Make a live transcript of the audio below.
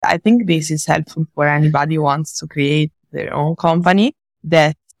I think this is helpful for anybody who wants to create their own company,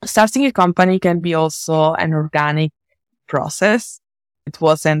 that starting a company can be also an organic process. It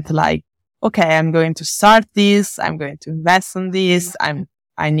wasn't like, okay, I'm going to start this, I'm going to invest on this,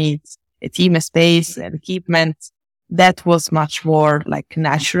 I need a team, a space, and equipment. That was much more like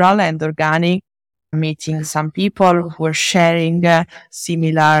natural and organic, meeting some people who were sharing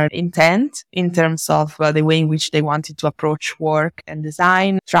similar intent in terms of the way in which they wanted to approach work and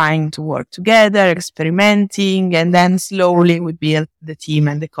design, trying to work together, experimenting, and then slowly we built the team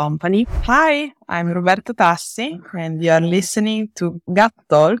and the company. Hi, I'm Roberta Tassi, and you're listening to Gut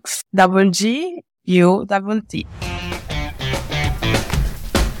Talks, GUTT.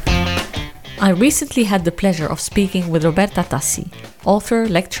 I recently had the pleasure of speaking with Roberta Tassi, author,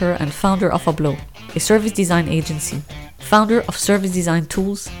 lecturer, and founder of Oblo, a service design agency, founder of Service Design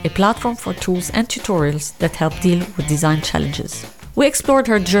Tools, a platform for tools and tutorials that help deal with design challenges. We explored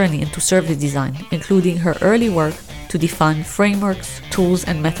her journey into service design, including her early work to define frameworks, tools,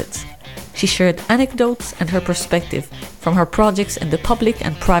 and methods. She shared anecdotes and her perspective from her projects in the public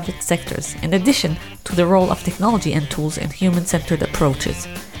and private sectors, in addition to the role of technology and tools in human-centered approaches.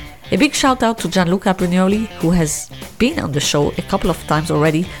 A big shout out to Gianluca Brugnoli, who has been on the show a couple of times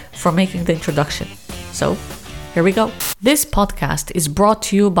already, for making the introduction. So, here we go. This podcast is brought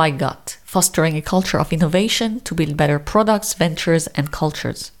to you by GUT, fostering a culture of innovation to build better products, ventures, and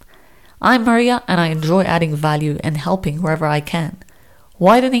cultures. I'm Maria, and I enjoy adding value and helping wherever I can,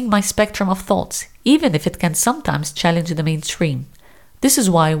 widening my spectrum of thoughts, even if it can sometimes challenge the mainstream. This is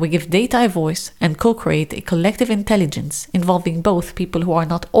why we give data a voice and co-create a collective intelligence involving both people who are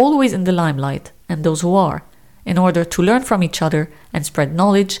not always in the limelight and those who are, in order to learn from each other and spread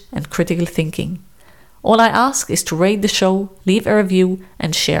knowledge and critical thinking. All I ask is to rate the show, leave a review,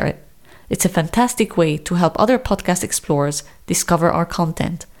 and share it. It's a fantastic way to help other podcast explorers discover our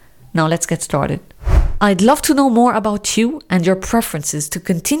content. Now let's get started. I'd love to know more about you and your preferences to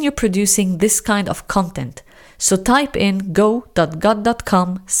continue producing this kind of content. So type in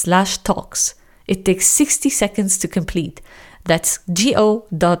go.gut.com/talks. It takes 60 seconds to complete. That's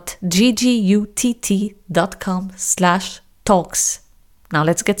go.ggutt.com/talks. Now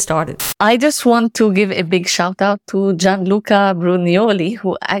let's get started. I just want to give a big shout out to Gianluca Brugnoli,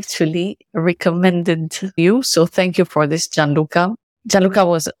 who actually recommended you. So thank you for this, Gianluca. Gianluca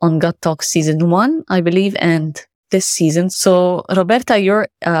was on Gut Talk season 1, I believe, and this season. So Roberta, you're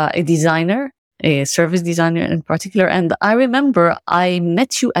a designer, a service designer in particular. And I remember I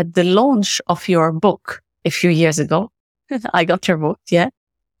met you at the launch of your book a few years ago. I got your book, yeah.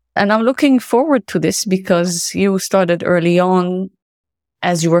 And I'm looking forward to this because you started early on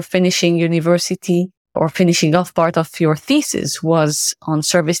as you were finishing university, or finishing off part of your thesis was on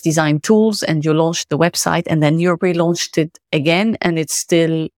service design tools, and you launched the website, and then you relaunched it again, and it's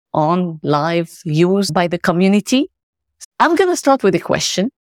still on live used by the community. I'm going to start with a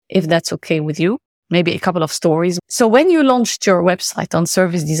question, if that's okay with you, maybe a couple of stories. So when you launched your website on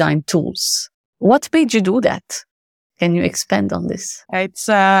service design tools, what made you do that? Can you expand on this? It's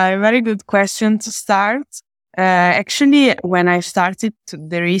a very good question to start. Actually, when I started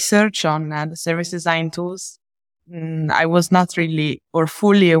the research on the service design tools, I was not really or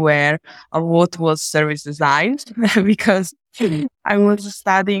fully aware of what was service design because I was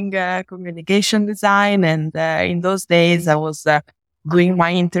studying communication design, and in those days I was doing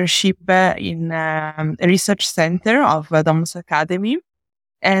my internship in a research center of Domus Academy.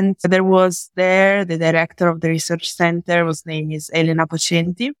 And there was the director of the research center, whose name is Elena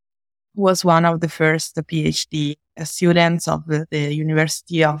Pocenti, was one of the first PhD students of the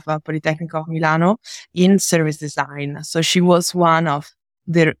University of Politecnico of Milano in service design. So she was one of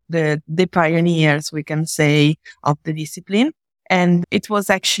the pioneers, we can say, of the discipline. And it was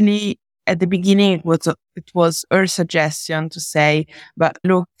actually, at the beginning, it was her suggestion to say, but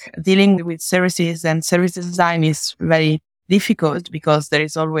look, dealing with services and service design is very difficult because there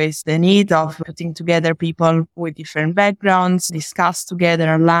is always the need of putting together people with different backgrounds, discuss together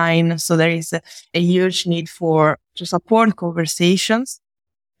online. So there is a huge need to support conversations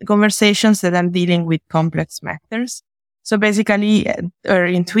that are dealing with complex matters. So basically, her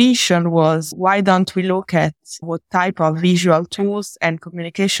intuition was, why don't we look at what type of visual tools and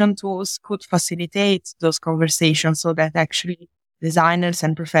communication tools could facilitate those conversations so that actually designers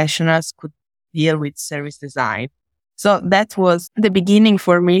and professionals could deal with service design. So that was the beginning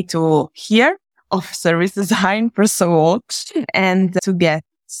for me to hear of service design, first of all, and to get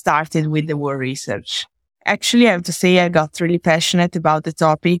started with the word research. Actually, I have to say I got really passionate about the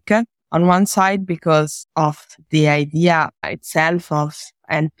topic on one side because of the idea itself of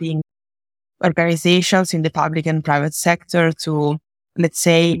helping organizations in the public and private sector to let's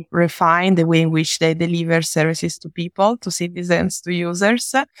say, refine the way in which they deliver services to people, to citizens, to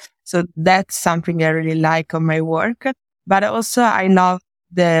users. So that's something I really like on my work. But also I love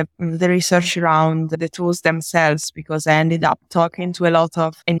the research around the tools themselves, because I ended up talking to a lot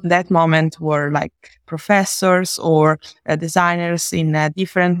of, in that moment, were like professors or designers in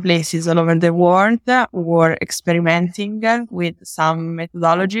different places all over the world who were experimenting with some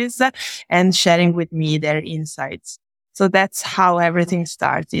methodologies and sharing with me their insights. So that's how everything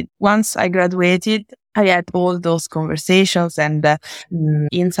started. Once I graduated, I had all those conversations and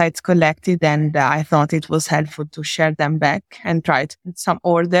insights collected, and I thought it was helpful to share them back and try to put some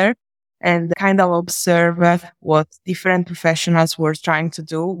order and kind of observe what different professionals were trying to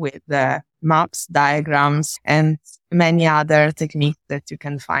do with the maps, diagrams, and many other techniques that you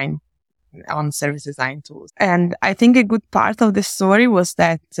can find on service design tools. And I think a good part of the story was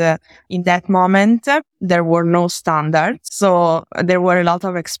that in that moment, there were no standards. So there were a lot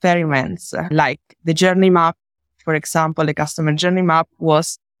of experiments, like the journey map, for example, the customer journey map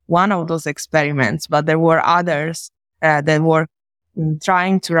was one of those experiments, but there were others that were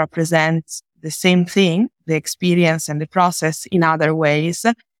trying to represent the same thing, the experience and the process in other ways.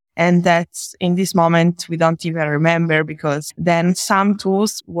 And that's in this moment, we don't even remember, because then some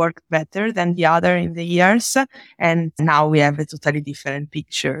tools worked better than the other in the years. And now we have a totally different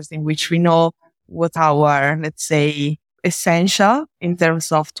pictures in which we know what our, let's say, essential in terms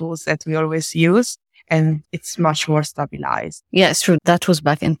of tools that we always use. And it's much more stabilized. Yeah, it's true. That was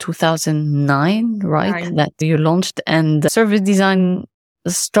back in 2009, right? That you launched, and service design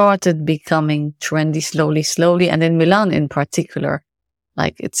started becoming trendy slowly. And in Milan in particular,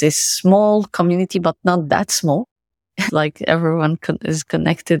 like it's a small community, but not that small. Like everyone is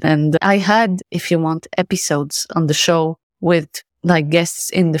connected. And I had, if you want, episodes on the show with like guests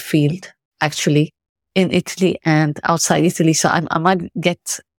in the field, actually, in Italy and outside Italy. So I might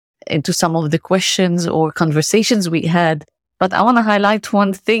get into some of the questions or conversations we had. But I want to highlight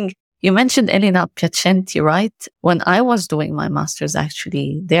one thing. You mentioned Elena Piacenti, right? When I was doing my master's,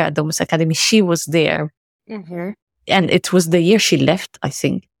 actually, there at the Domus Academy, she was there. Mm-hmm. And it was the year she left, I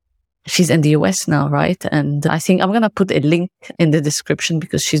think. She's in the US now, right? And I think I'm going to put a link in the description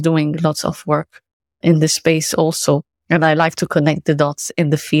because she's doing lots of work in this space also. And I like to connect the dots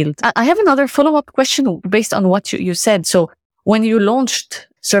in the field. I have another follow-up question based on what you said. So when you launched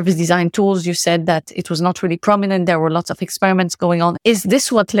service design tools, you said that it was not really prominent. There were lots of experiments going on. Is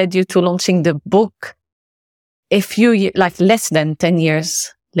this what led you to launching the book like less than 10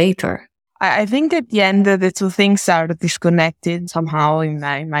 years later? I think at the end, the two things are disconnected somehow in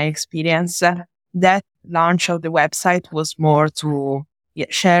my experience. That launch of the website was more to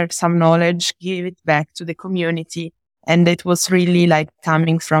share some knowledge, give it back to the community. And it was really like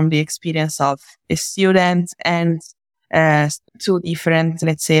coming from the experience of a student and two different,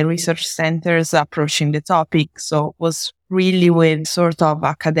 let's say, research centers approaching the topic. So it was really with sort of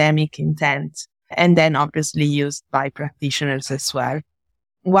academic intent, and then obviously used by practitioners as well.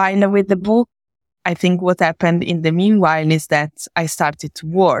 While with the book, I think what happened in the meanwhile is that I started to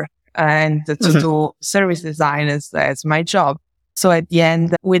work and to do service design as my job. So at the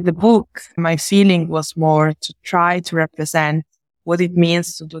end, with the book, my feeling was more to try to represent what it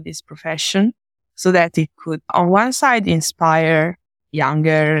means to do this profession, so that it could, on one side, inspire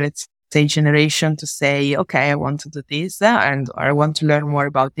younger, let's say, generation to say, okay, I want to do this and I want to learn more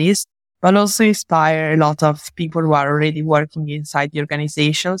about this, but also inspire a lot of people who are already working inside the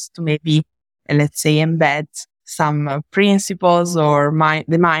organizations to maybe, let's say, embed some principles or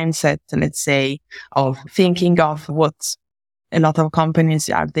the mindset, let's say, of thinking of what a lot of companies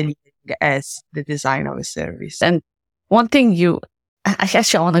are delivering as the design of a service. And one thing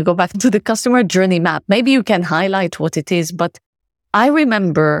actually, I want to go back to the customer journey map. Maybe you can highlight what it is, but I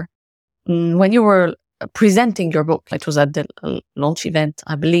remember when you were presenting your book, it was at the launch event,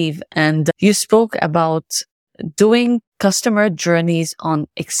 I believe, and you spoke about doing customer journeys on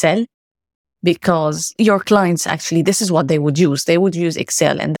Excel because your clients actually, this is what they would use. They would use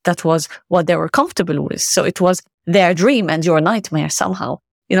Excel, and that was what they were comfortable with. So it was their dream and your nightmare somehow,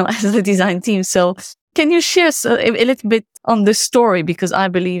 as a design team. So can you share a little bit on the story? Because I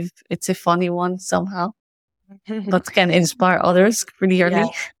believe it's a funny one somehow, but can inspire others pretty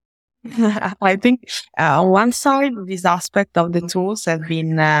early. Yeah. I think on one side, this aspect of the tools have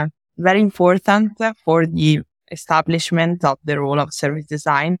been very important for the establishment of the role of service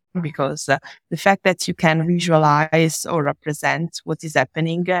design, because the fact that you can visualize or represent what is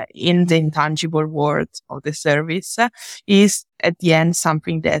happening in the intangible world of the service is at the end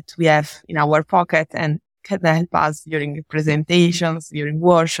something that we have in our pocket and can help us during presentations, during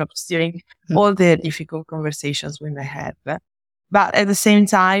workshops, during all the difficult conversations we may have. But at the same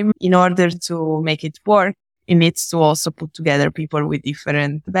time, in order to make it work, it needs to also put together people with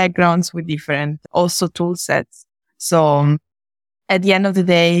different backgrounds, with different also tool sets. So at the end of the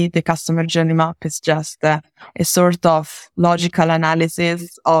day, the customer journey map is just a sort of logical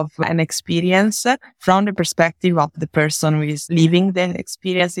analysis of an experience from the perspective of the person who is living the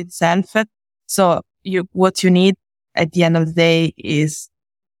experience itself. So what you need at the end of the day is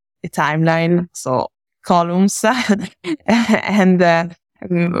a timeline, so columns, and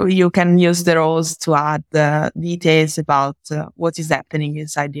you can use the rows to add details about what is happening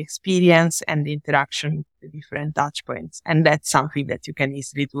inside the experience and the interaction with the different touch points. And that's something that you can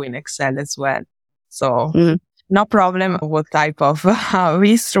easily do in Excel as well. So no problem what type of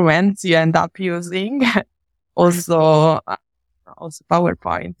instruments you end up using. Also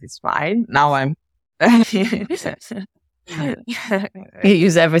PowerPoint is fine. Now I'm you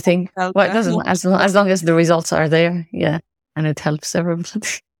use everything. Well, it doesn't, as long as the results are there. Yeah. And it helps everybody.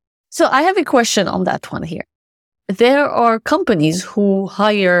 So I have a question on that one here. There are companies who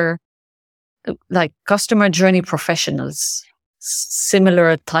hire like customer journey professionals,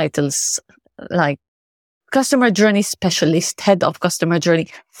 similar titles like customer journey specialist, head of customer journey,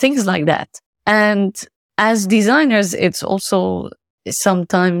 things like that. And as designers, it's also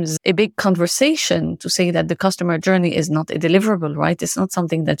sometimes a big conversation to say that the customer journey is not a deliverable, right? It's not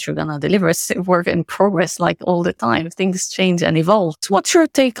something that you're going to deliver. It's a work in progress, like all the time. Things change and evolve. What's your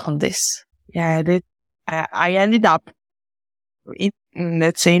take on this? Yeah, I ended up,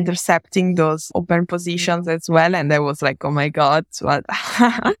 let's say, intercepting those open positions as well. And I was like, oh my God, what?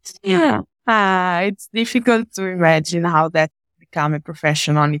 Yeah. It's difficult to imagine how that become a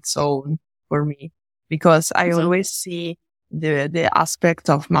profession on its own for me, because I always see the aspect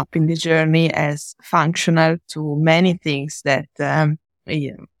of mapping the journey as functional to many things that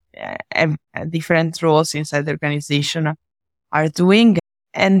have different roles inside the organization are doing,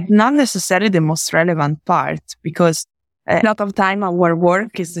 and not necessarily the most relevant part, because a lot of time our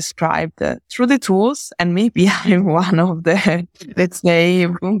work is described through the tools, and maybe I'm one of the, let's say,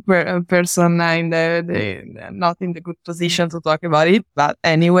 person in the not in the good position to talk about it, but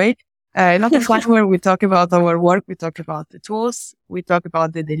anyway. Not the time where we talk about our work, we talk about the tools, we talk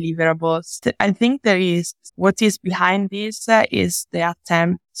about the deliverables. I think what is behind this is the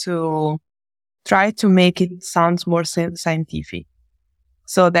attempt to try to make it sound more scientific.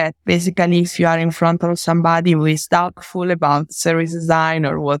 So that basically if you are in front of somebody who is doubtful about service design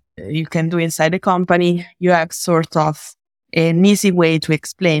or what you can do inside the company, you have sort of an easy way to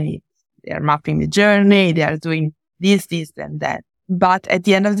explain it. They are mapping the journey, they are doing this, and that. But at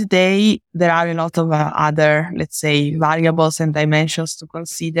the end of the day, there are a lot of other, let's say, variables and dimensions to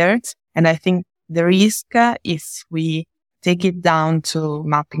consider. And I think the risk, if we take it down to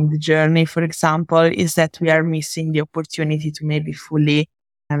mapping the journey, for example, is that we are missing the opportunity to maybe fully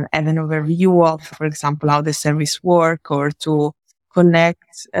have an overview of, for example, how the service work, or to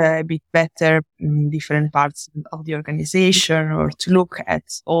connect a bit better different parts of the organization, or to look at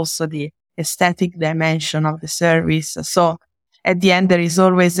also the aesthetic dimension of the service. So at the end, there is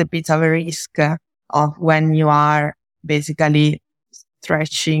always a bit of a risk of when you are basically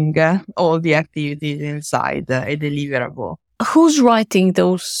stretching all the activities inside a deliverable. Who's writing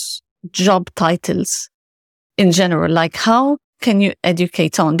those job titles in general? Like, how can you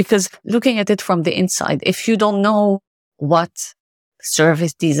educate on? Because looking at it from the inside, if you don't know what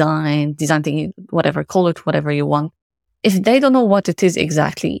service design thinking, whatever, call it whatever you want, if they don't know what it is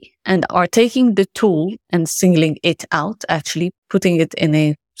exactly and are taking the tool and singling it out, actually putting it in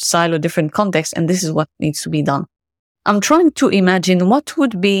a silo, different context, and this is what needs to be done. I'm trying to imagine what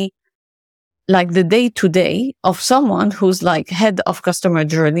would be like the day-to-day of someone who's like head of customer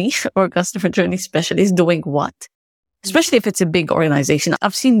journey or customer journey specialist doing what? Especially if it's a big organization.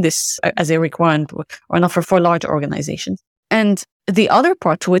 I've seen this as a requirement or an offer for large organizations. And the other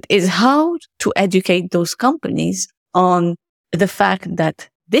part to it is how to educate those companies on the fact that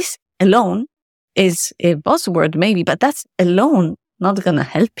this alone is a buzzword maybe, but that's alone not going to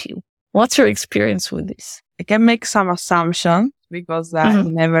help you. What's your experience with this? I can make some assumptions because I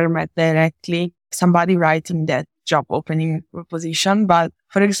never met directly somebody writing that job opening position. But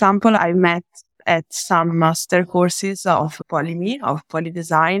for example, I met at some master courses of Polyme, of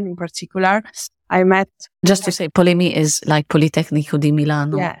Polydesign in particular. I met... Just to say, Polyme is like Politecnico di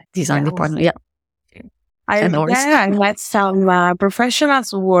Milano design department. Yeah. I met some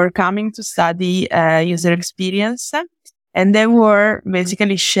professionals who were coming to study user experience, and they were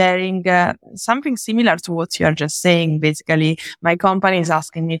basically sharing something similar to what you are just saying. Basically, my company is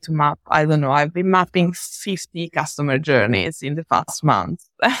asking me to map, I don't know, I've been mapping 50 customer journeys in the past month.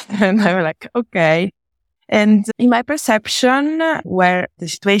 And I was like, okay. And in my perception, where the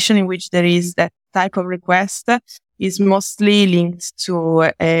situation in which there is that type of request is mostly linked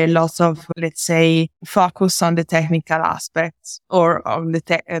to a lot of, let's say, focus on the technical aspects or on the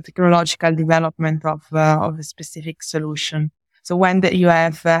technological development of a specific solution. So when you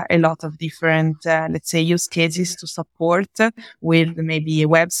have a lot of different, let's say, use cases to support with maybe a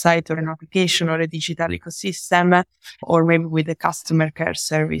website or an application or a digital ecosystem, or maybe with a customer care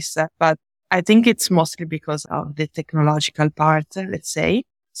service. But I think it's mostly because of the technological part, let's say.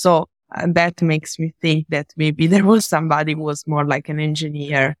 So that makes me think that maybe there was somebody who was more like an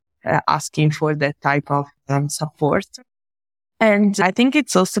engineer asking for that type of support. And I think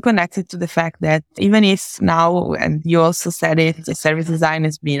it's also connected to the fact that even if now, and you also said it, the service design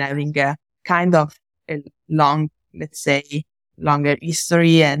has been having a kind of a long, let's say, longer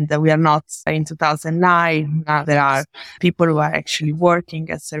history, and we are not in 2009. Now there are people who are actually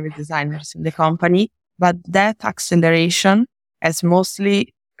working as service designers in the company, but that acceleration has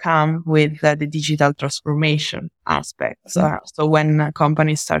mostly come with the digital transformation aspect. So when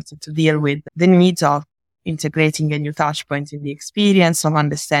companies started to deal with the needs of integrating a new touch point in the experience, of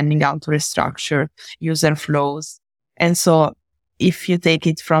understanding how to restructure user flows. And so if you take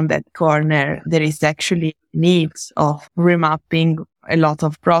it from that corner, there is actually needs of remapping a lot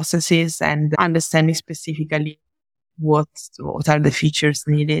of processes and understanding specifically what are the features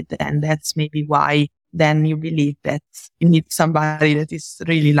needed. And that's maybe why then you believe that you need somebody that is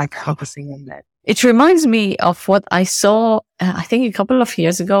really like focusing on that. It reminds me of what I saw, I think a couple of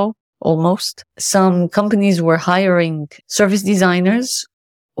years ago, almost. Some companies were hiring service designers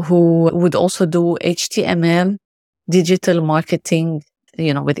who would also do HTML, digital marketing,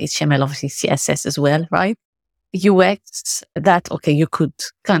 with HTML, obviously CSS as well, right? UX, that, okay, you could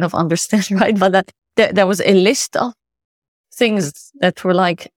kind of understand, right? But there was a list of things that were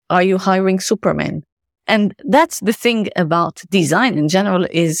like, are you hiring Superman? And that's the thing about design in general,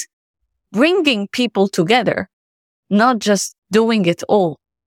 is bringing people together, not just doing it all.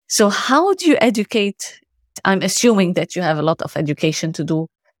 So how do you educate? I'm assuming that you have a lot of education to do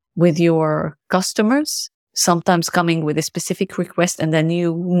with your customers, sometimes coming with a specific request, and then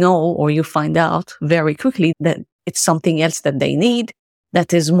or you find out very quickly that it's something else that they need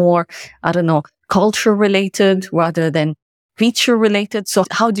that is more, culture related rather than feature related. So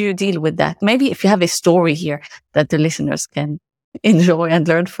how do you deal with that? Maybe if you have a story here that the listeners can enjoy and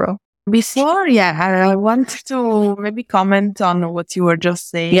learn from. Before, I wanted to maybe comment on what you were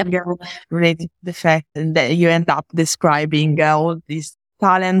just saying, related to the fact that you end up describing all these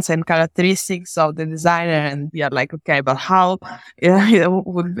talents and characteristics of the designer, and we are like, okay, but how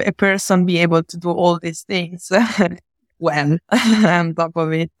would a person be able to do all these things well on top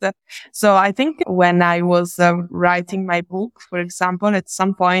of it? So I think when I was writing my book, for example, at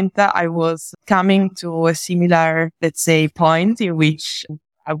some point I was coming to a similar, let's say, point in which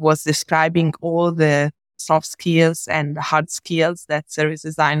I was describing all the soft skills and hard skills that service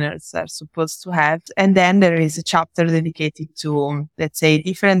designers are supposed to have. And then there is a chapter dedicated to, let's say,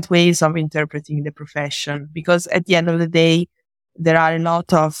 different ways of interpreting the profession. Because at the end of the day, there are a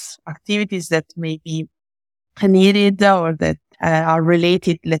lot of activities that may be needed or that are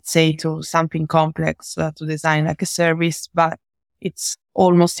related, let's say, to something complex to design like a service. But it's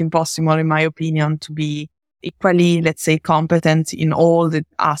almost impossible, in my opinion, to be equally, let's say, competent in all the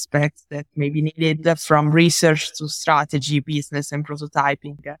aspects that may be needed, from research to strategy, business, and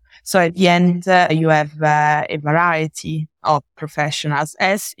prototyping. So at the end, you have a variety of professionals,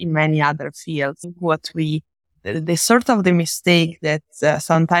 as in many other fields. The sort of the mistake that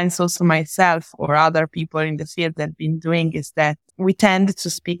sometimes also myself or other people in the field have been doing is that we tend to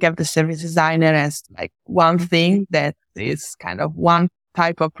speak of the service designer as like one thing that is kind of one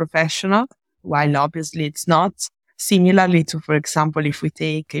type of professional, while obviously it's not. Similarly to, for example, if we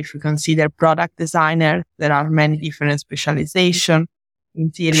consider product designer, there are many different specializations,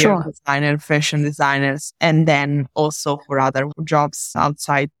 interior designer, fashion designers, and then also for other jobs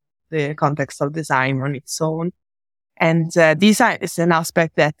outside the context of design on its own. And this is an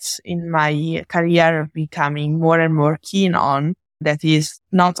aspect that in my career I'm becoming more and more keen on. That is,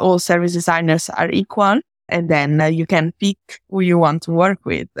 not all service designers are equal. And then you can pick who you want to work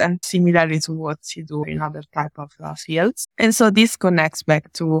with, and similarly to what you do in other type of fields. And so this connects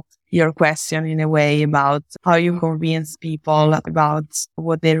back to your question in a way about how you convince people about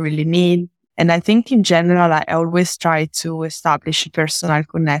what they really need. And I think in general, I always try to establish a personal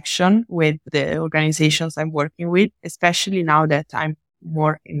connection with the organizations I'm working with, especially now that I'm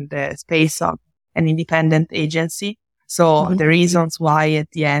more in the space of an independent agency. So the reasons why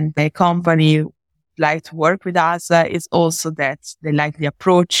at the end a company like to work with us is also that they like the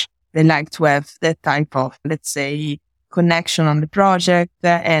approach they like to have that type of, let's say, connection on the project,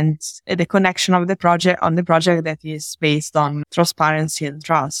 and the connection of the project on the project that is based on transparency and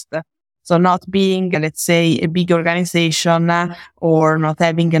trust. So not being, let's say, a big organization or not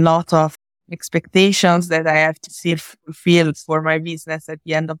having a lot of expectations that I have to see fulfilled for my business at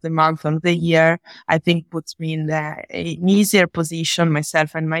the end of the month or the year, I think puts me in an easier position,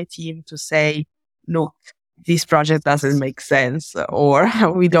 myself and my team, to say, look, this project doesn't make sense, or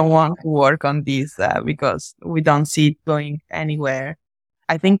we don't want to work on this because we don't see it going anywhere.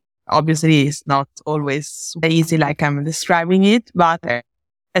 I think obviously it's not always easy like I'm describing it, but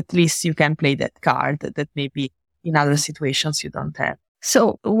at least you can play that card that maybe in other situations you don't have.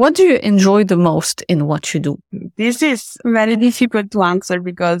 So what do you enjoy the most in what you do? This is very difficult to answer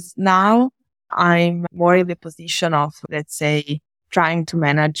because now I'm more in the position of, let's say, trying to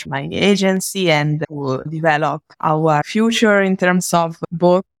manage my agency and to develop our future in terms of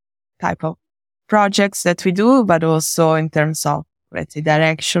both type of projects that we do, but also in terms of, let's say,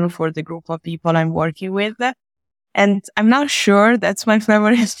 direction for the group of people I'm working with. And I'm not sure that's my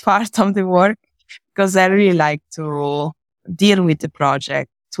favorite part of the work, because I really like to deal with the project,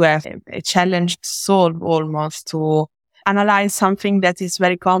 to have a challenge to solve, almost to analyze something that is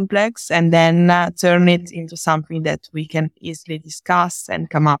very complex and then turn it into something that we can easily discuss and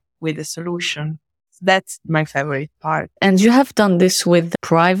come up with a solution. That's my favorite part. And you have done this with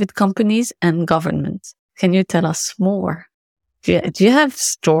private companies and governments. Can you tell us more? Do you have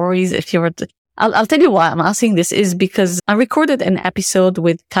stories? If you were to, I'll tell you why I'm asking this is because I recorded an episode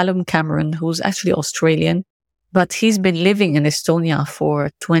with Callum Cameron, who's actually Australian, but he's been living in Estonia for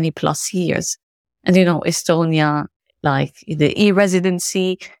 20 plus years. And Estonia, like the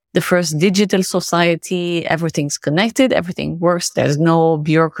e-residency, the first digital society, everything's connected, everything works. There's no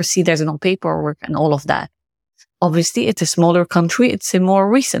bureaucracy, there's no paperwork and all of that. Obviously, it's a smaller country. It's a more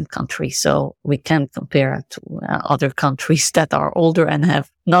recent country. So we can't compare it to other countries that are older and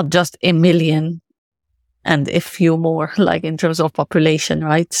have not just 1 million and a few more, like in terms of population,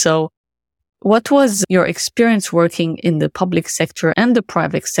 right? So what was your experience working in the public sector and the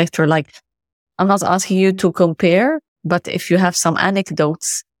private sector? Like, I'm not asking you to compare, but if you have some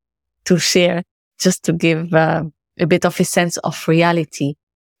anecdotes to share, just to give a bit of a sense of reality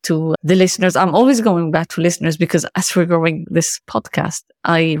to the listeners. I'm always going back to listeners because as we're growing this podcast,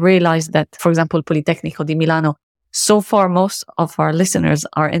 I realized that, for example, Politecnico di Milano, so far, most of our listeners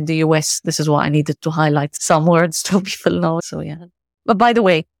are in the US. This is why I needed to highlight some words so people know. So yeah. But by the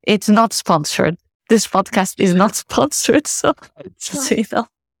way, it's not sponsored. This podcast is not sponsored. So you know.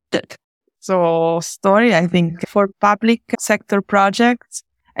 So story, I think, for public sector projects,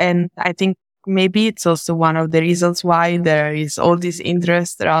 and I think maybe it's also one of the reasons why there is all this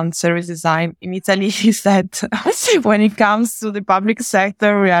interest around service design in Italy is that when it comes to the public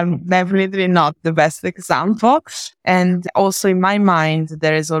sector, we are definitely not the best example. And also in my mind,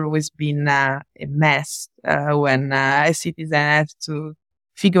 there has always been a mess when a citizen has to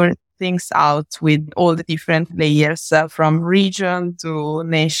figure things out with all the different layers from region to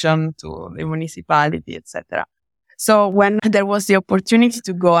nation to the municipality, etc. So when there was the opportunity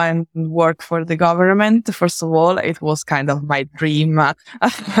to go and work for the government, first of all, it was kind of my dream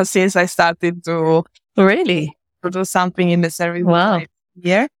since I started to really do something in the service. Wow.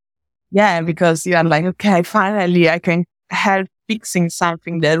 Yeah. Yeah, because you are like, okay, finally I can help fixing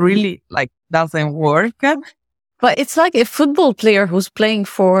something that really doesn't work. But it's like a football player who's playing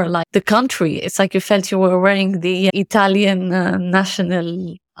for the country. It's like you felt you were wearing the Italian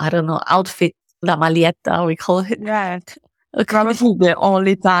national, outfit. La maglietta, we call it. Yeah. Okay. Probably the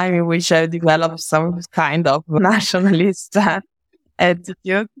only time in which I developed some kind of nationalist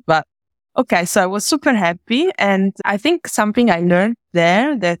attitude. But okay, so I was super happy. And I think something I learned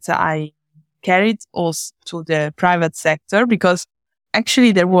there that I carried also to the private sector, because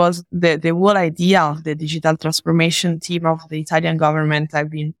actually there was the whole idea of the digital transformation team of the Italian government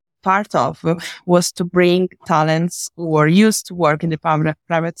I've been part of was to bring talents who were used to work in the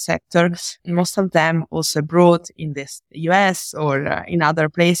private sector, most of them also abroad in the US or in other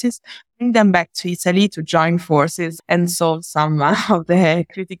places, bring them back to Italy to join forces and solve some of the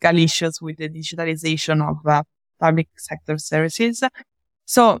critical issues with the digitalization of public sector services.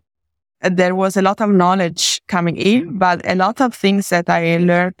 So there was a lot of knowledge coming in, but a lot of things that I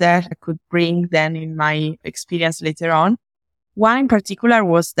learned that I could bring then in my experience later on. One in particular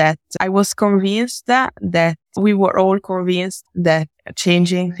was that I was convinced that we were all convinced that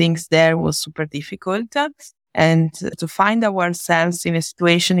changing things there was super difficult, and to find ourselves in a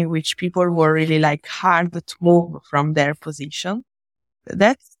situation in which people were really hard to move from their position.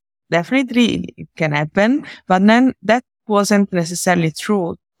 That's definitely it can happen, but then that wasn't necessarily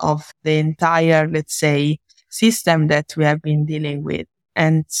true of the entire, let's say, system that we have been dealing with.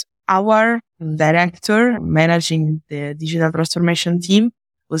 And our director managing the digital transformation team,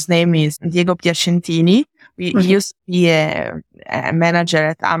 whose name is Diego Piacentini, he used to be a manager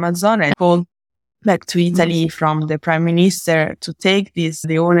at Amazon and called back to Italy from the prime minister to take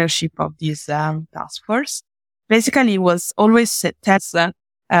the ownership of this task force. Basically, it was always said,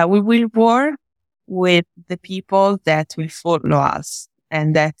 we will work with the people that will follow us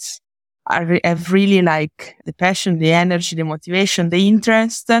and that have really like the passion, the energy, the motivation, the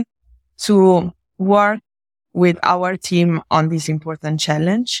interest to work with our team on this important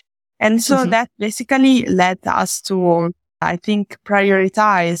challenge. And so that basically led us to, I think,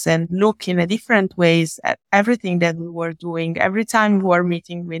 prioritize and look in a different ways at everything that we were doing. Every time we were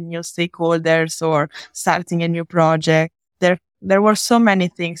meeting with new stakeholders or starting a new project, there were so many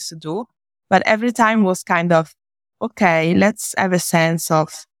things to do, but every time was kind of, okay, let's have a sense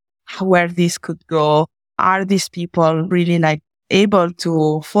of where this could go. Are these people really like able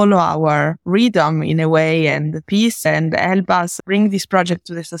to follow our rhythm in a way and the peace and help us bring this project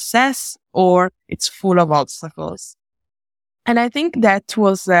to the success, or it's full of obstacles? And I think that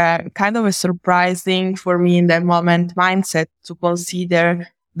was kind of a surprising for me in that moment mindset to consider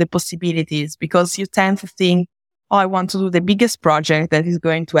the possibilities, because you tend to think, oh, I want to do the biggest project that is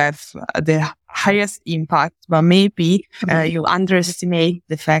going to have the highest impact, but maybe you underestimate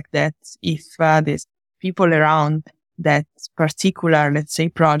the fact that if there's people around that particular, let's say,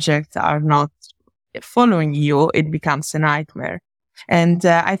 project are not following you, it becomes a nightmare. And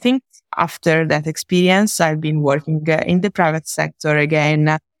I think after that experience, I've been working in the private sector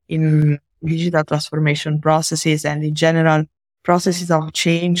again in digital transformation processes and in general processes of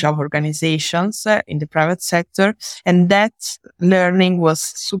change of organizations in the private sector. And that learning was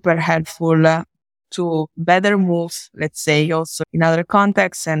super helpful to better move, let's say, also in other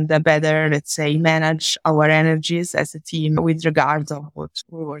contexts and better, let's say, manage our energies as a team with regard of what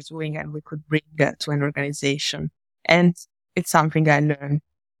we were doing and we could bring to an organization. And it's something I learned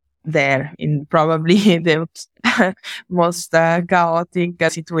there in probably the most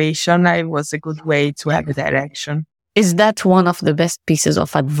chaotic situation. It was a good way to have a direction. Is that one of the best pieces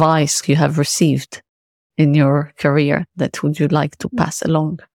of advice you have received in your career that would you like to pass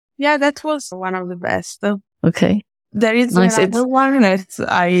along? Yeah, that was one of the best. Okay. There is another one that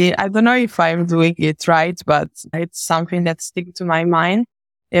I don't know if I'm doing it right, but it's something that sticks to my mind.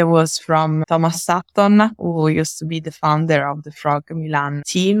 It was from Thomas Sutton, who used to be the founder of the Frog Milan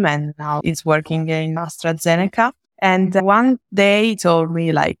team and now is working in AstraZeneca. And one day he told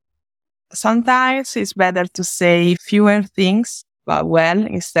me, like, sometimes it's better to say fewer things, but well,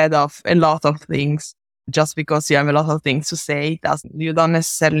 instead of a lot of things. Just because you have a lot of things to say, you don't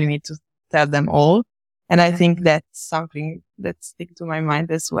necessarily need to tell them all. And I think that's something that sticks to my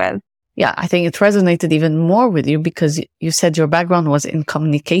mind as well. Yeah, I think it resonated even more with you because you said your background was in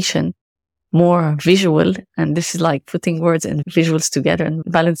communication, more visual. And this is like putting words and visuals together and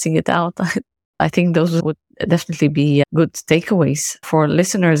balancing it out. I think those would definitely be good takeaways for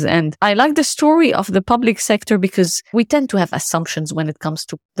listeners. And I like the story of the public sector because we tend to have assumptions when it comes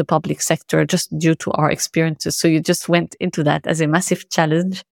to the public sector just due to our experiences. So you just went into that as a massive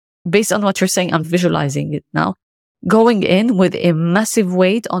challenge. Based on what you're saying, I'm visualizing it now. Going in with a massive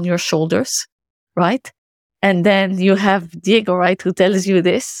weight on your shoulders, right? And then you have Diego, right, who tells you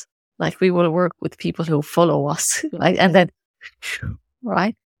this, like we will work with people who follow us, right? And then,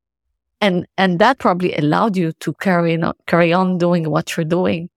 right? And that probably allowed you to carry on doing what you're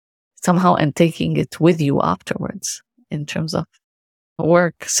doing somehow and taking it with you afterwards in terms of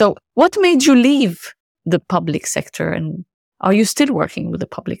work. So what made you leave the public sector, and are you still working with the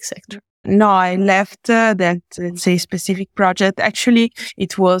public sector? No, I left that, let's say, specific project. Actually,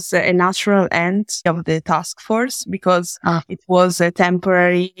 it was a natural end of the task force because it was a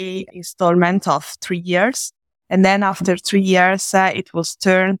temporary installment of 3 years. And then after 3 years, it was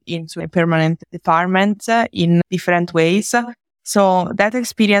turned into a permanent department in different ways. So that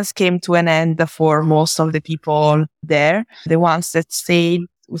experience came to an end for most of the people there. The ones that stayed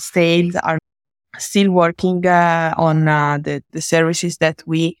are still working on the services that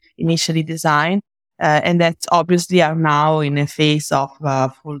we initially designed, and that obviously are now in a phase of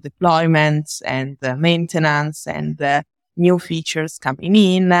full deployments and maintenance and new features coming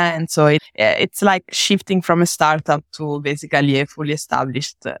in. And so it's like shifting from a startup to basically a fully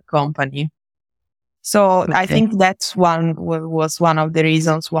established company. So okay. I think that's was one of the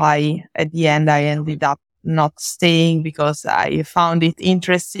reasons why at the end I ended up not staying, because I found it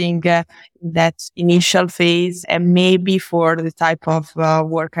interesting that initial phase, and maybe for the type of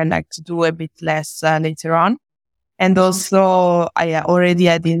work I like to do a bit less later on. And also I already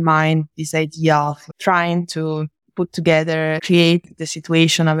had in mind this idea of trying to put together, create the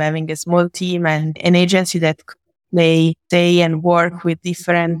situation of having a small team and an agency that may stay and work with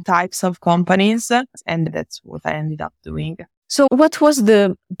different types of companies. And that's what I ended up doing. So what was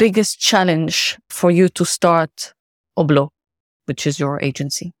the biggest challenge for you to start Oblo, which is your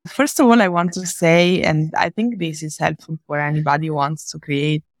agency? First of all, I want to say, and I think this is helpful for anybody who wants to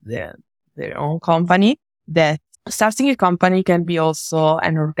create their own company, that starting a company can be also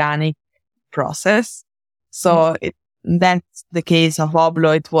an organic process. So that's the case of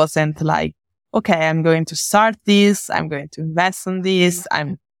Oblo. It wasn't like, okay, I'm going to start this, I'm going to invest in this,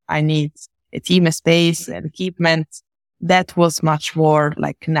 I need a team, a space, and equipment. That was much more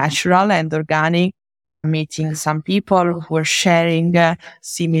like natural and organic, meeting some people who were sharing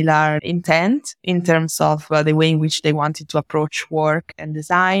similar intent in terms of the way in which they wanted to approach work and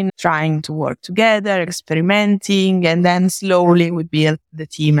design, trying to work together, experimenting, and then slowly we built the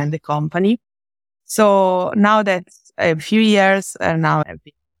team and the company. So now that a few years now I've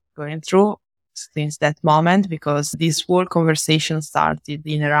been going through since that moment, because this whole conversation started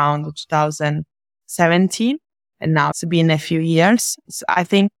in around 2017, and now it's been a few years. So I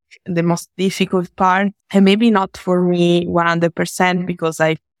think the most difficult part, and maybe not for me 100%, because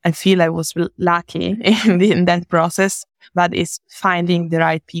I feel I was lucky in that process, but it's finding the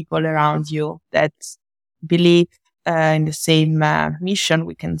right people around you that believe in the same mission,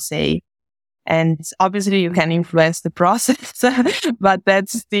 we can say. And obviously you can influence the process, but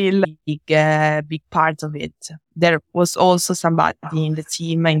that's still a big part of it. There was also somebody in the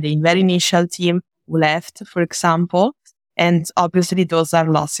team, in the very initial team, who left, for example. And obviously those are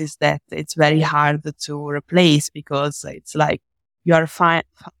losses that it's very hard to replace, because it's like you are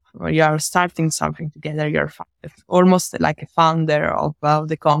starting something together. You're almost like a founder of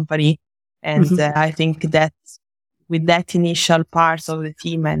the company. And I think that with that initial part of the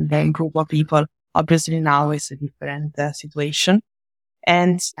team and then group of people, obviously now it's a different situation.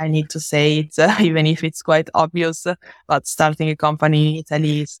 And I need to say it, even if it's quite obvious, but starting a company in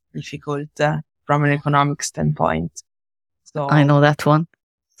Italy is difficult from an economic standpoint. So I know that one.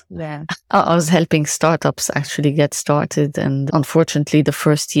 Yeah. I was helping startups actually get started. And unfortunately, the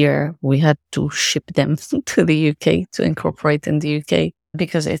first year we had to ship them to the UK to incorporate in the UK,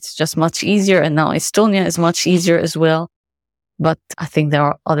 because it's just much easier. And now Estonia is much easier as well. But I think there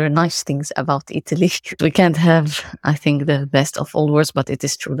are other nice things about Italy. We can't have, I think, the best of all worlds, but it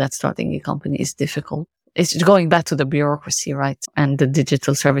is true that starting a company is difficult. It's going back to the bureaucracy, right? And the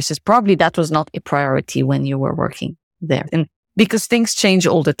digital services. Probably that was not a priority when you were working there. And because things change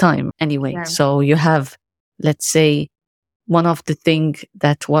all the time anyway. Yeah. So you have, let's say, one of the things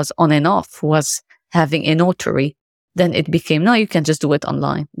that was on and off was having a notary. Then it became, no, you can just do it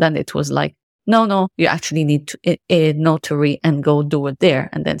online. Then it was like, no, you actually need a notary and go do it there.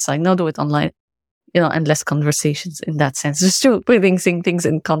 And then it's like, no, do it online, and less conversations in that sense. Just to putting things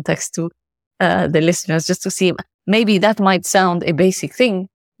in context to the listeners, just to see, maybe that might sound a basic thing,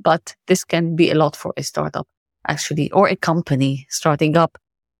 but this can be a lot for a startup, actually, or a company starting up.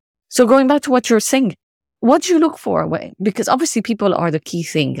 So going back to what you're saying, what do you look for? Because obviously people are the key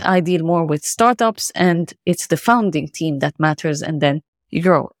thing. I deal more with startups, and it's the founding team that matters, and then you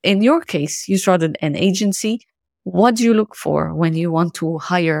grow. In your case, you started an agency. What do you look for when you want to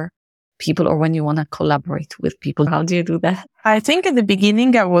hire people or when you want to collaborate with people? How do you do that? I think at the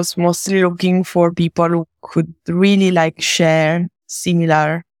beginning, I was mostly looking for people who could really share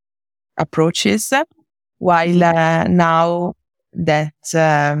similar approaches. While now that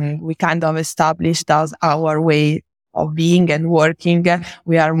we kind of established our way of being and working,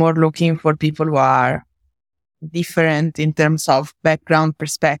 we are more looking for people who are different in terms of background,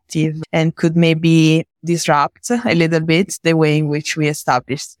 perspective, and could maybe disrupt a little bit the way in which we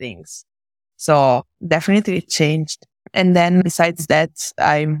establish things. So definitely it changed. And then besides that,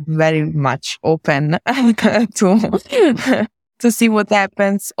 I'm very much open to see what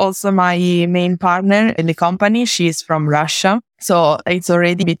happens. Also, my main partner in the company, she's from Russia. So it's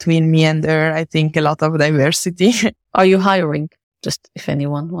already between me and her, I think, a lot of diversity. Are you hiring? Just if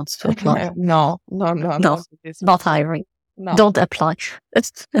anyone wants to apply. No, not hiring. No. Don't apply. No,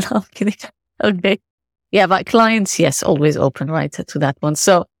 I'm kidding. Okay. Yeah, but clients, yes, always open, right, to that one.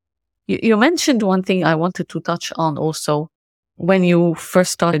 So you mentioned one thing I wanted to touch on also. When you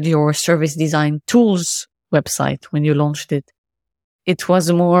first started your service design tools website, when you launched it, it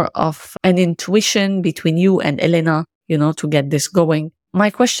was more of an intuition between you and Elena, to get this going. My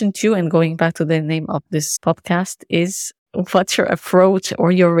question to you, and going back to the name of this podcast, is what's your approach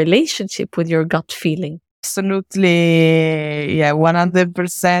or your relationship with your gut feeling? Absolutely. Yeah,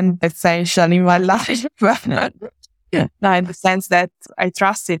 100% essential in my life. No, in the sense that I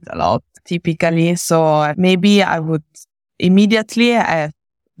trust it a lot, typically. So maybe I would immediately have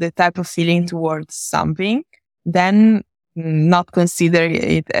the type of feeling towards something, then not consider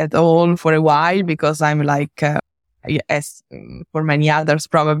it at all for a while, because I'm like, as for many others,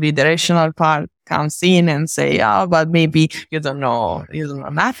 probably the rational part comes in and say, oh, but maybe you don't know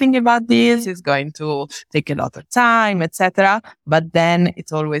nothing about this. It's going to take a lot of time, etc. But then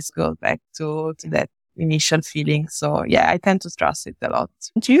it always goes back to that initial feeling. So yeah, I tend to trust it a lot.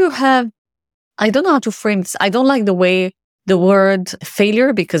 Do you have, I don't know how to frame this. I don't like the word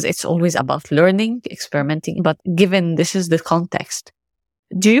failure, because it's always about learning, experimenting. But given this is the context,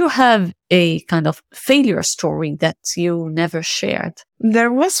 do you have a kind of failure story that you never shared?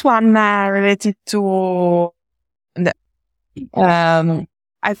 There was one related to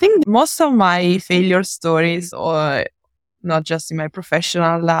I think most of my failure stories, or not just in my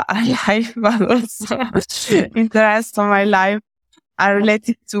professional life, but also in the rest of my life, are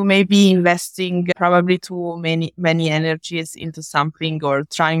related to maybe investing probably too many energies into something, or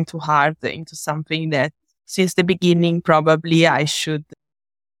trying too hard into something that since the beginning probably I should,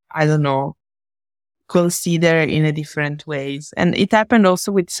 I don't know, consider in a different ways. And it happened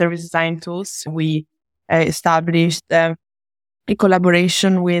also with service design tools. We established a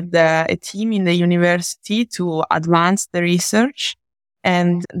collaboration with a team in the university to advance the research.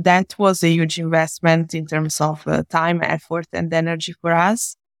 And that was a huge investment in terms of time, effort, and energy for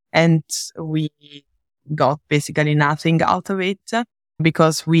us. And we got basically nothing out of it,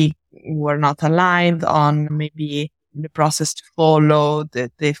 because we were not aligned on maybe the process to follow,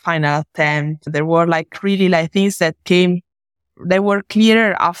 the final attempt. There were really things that came, they were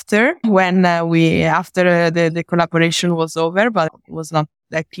clearer after, when after the collaboration was over, but it was not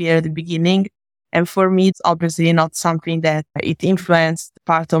that clear at the beginning. And for me, it's obviously not something that it influenced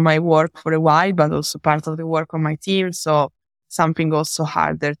part of my work for a while, but also part of the work of my team. So something also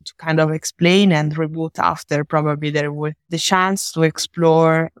harder to kind of explain and reboot after. Probably there was the chance to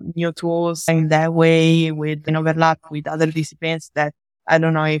explore new tools in that way, with an overlap with other disciplines, that I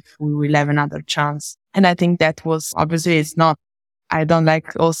don't know if we will have another chance. And I think that was, obviously it's not, I don't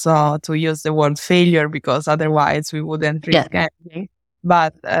like also to use the word failure, because otherwise we wouldn't risk anything.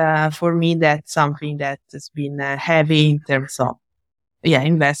 But for me, that's something that has been heavy in terms of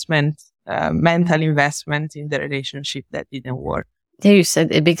investment, mental investment in the relationship that didn't work. Yeah, you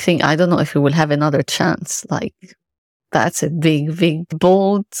said a big thing. I don't know if we will have another chance. That's a big,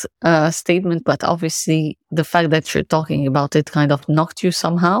 bold statement. But obviously, the fact that you're talking about it kind of knocked you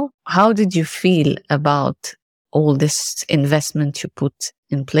somehow. How did you feel about all this investment you put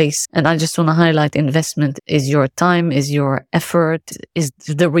in place? And I just want to highlight, investment is your time, is your effort, is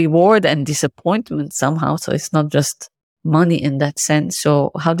the reward and disappointment somehow. So it's not just money in that sense.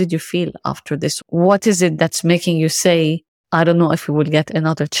 So how did you feel after this? What is it that's making you say, I don't know if we will get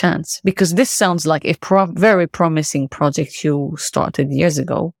another chance? Because this sounds like a very promising project you started years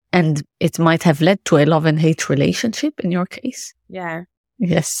ago, and it might have led to a love and hate relationship in your case. Yeah.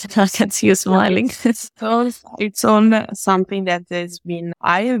 Yes, I can see you smiling. It's all something that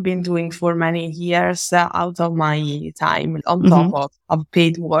I have been doing for many years out of my time, on top of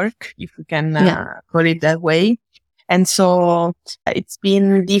paid work, if you can call it that way. And so it's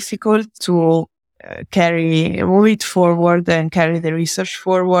been difficult to move it forward and carry the research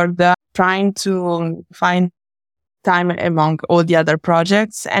forward, trying to find time among all the other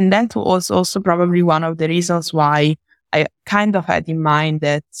projects. And that was also probably one of the reasons why I kind of had in mind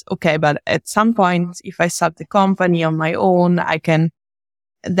that, okay, but at some point, if I start the company on my own,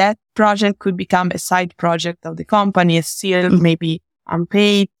 that project could become a side project of the company. It's still maybe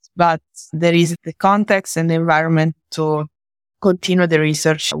unpaid, but there is the context and the environment to continue the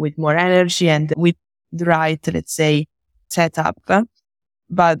research with more energy and with the right, let's say, setup.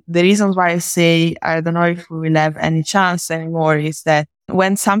 But the reason why I say I don't know if we will have any chance anymore is that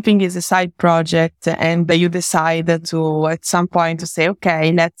when something is a side project and you decide to at some point to say,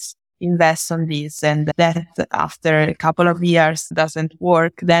 okay, let's invest on this, and that after a couple of years doesn't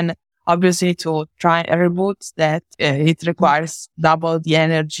work, then obviously to try and reboot that, it requires double the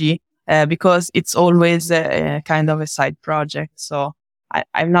energy, because it's always a kind of a side project. So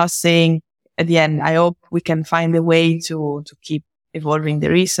I'm not saying at the end, I hope we can find a way to keep evolving the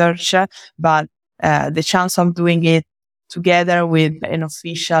research, but the chance of doing it together with an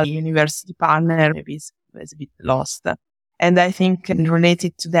official university partner maybe is a bit lost. And I think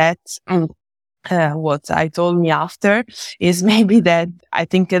related to that, what I told me after is maybe that I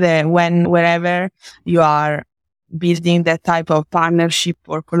think that wherever you are building that type of partnership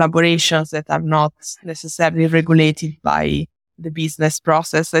or collaborations that are not necessarily regulated by the business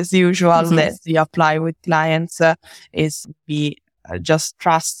process as usual that you apply with clients is be just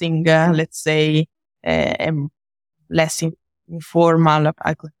trusting, let's say, less informal,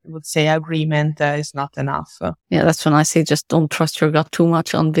 I would say, agreement is not enough. Yeah, that's when I say just don't trust your gut too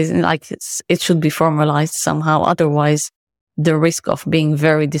much on business. Like it should be formalized somehow. Otherwise, the risk of being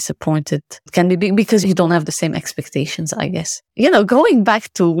very disappointed can be big because you don't have the same expectations, I guess. Going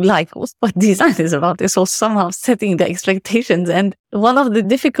back to like what design is about is also somehow setting the expectations. And one of the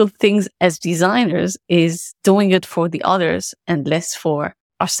difficult things as designers is doing it for the others and less for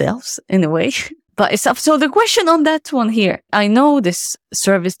ourselves in a way. But it's up. So the question on that one here, I know this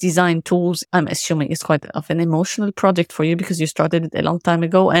service design tools, I'm assuming it's quite of an emotional project for you because you started it a long time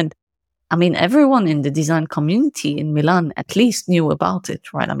ago. And I mean, everyone in the design community in Milan at least knew about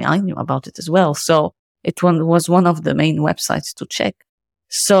it, right? I mean, I knew about it as well. So it was one of the main websites to check.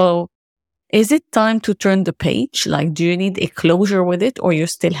 So is it time to turn the page? Like, do you need a closure with it or you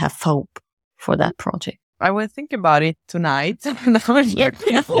still have hope for that project? I will think about it tonight.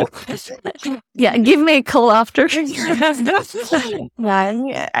 Yeah, give me a call after. Actually,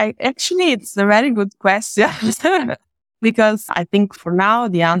 it's a very good question. Because I think for now,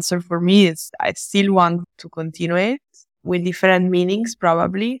 the answer for me is I still want to continue it with different meanings,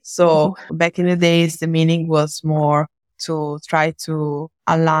 probably. So back in the days, the meaning was more to try to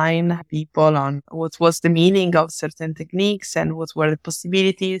align people on what was the meaning of certain techniques and what were the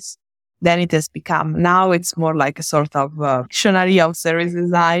possibilities. Then it has become, now it's more like a sort of dictionary of service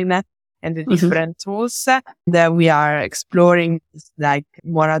design and the different tools that we are exploring, like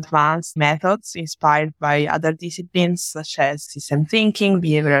more advanced methods inspired by other disciplines such as system thinking,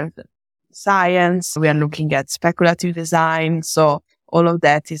 behavioral science. We are looking at speculative design. So all of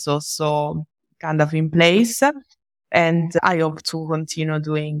that is also kind of in place. And I hope to continue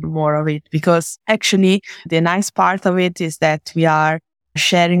doing more of it because actually the nice part of it is that we are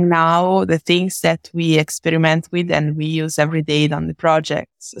sharing now the things that we experiment with and we use every day on the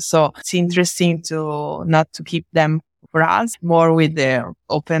projects. So it's interesting to not to keep them for us, more with the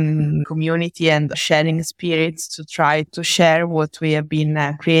open community and sharing spirits to try to share what we have been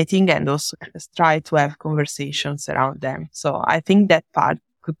creating and also try to have conversations around them. So I think that part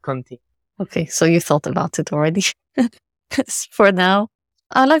could continue. Okay, so you thought about it already. For now,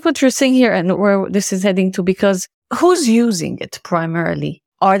 I like what you're saying here and where this is heading to because who's using it primarily?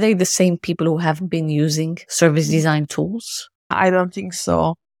 Are they the same people who have been using service design tools? I don't think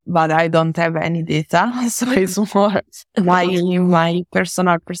so, but I don't have any data. So it's more my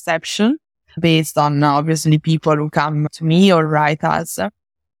personal perception based on obviously people who come to me or write us.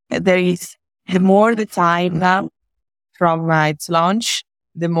 There is the more the time from its launch,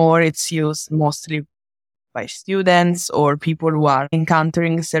 the more it's used mostly by students or people who are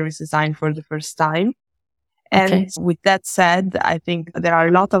encountering service design for the first time. And with that said, I think there are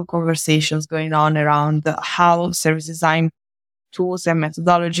a lot of conversations going on around how service design tools and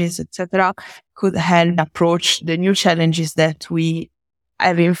methodologies, etc., could help approach the new challenges that we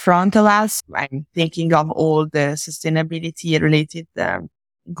have in front of us. I'm thinking of all the sustainability related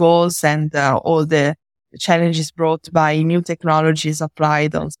goals and all the challenges brought by new technologies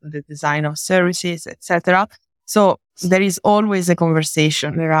applied on the design of services, etc. So there is always a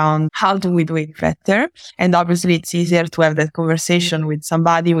conversation around how do we do it better. And obviously it's easier to have that conversation with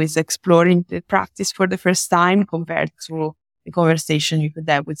somebody who is exploring the practice for the first time compared to the conversation you could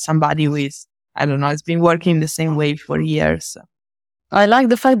have with somebody who is, I don't know, has been working the same way for years. I like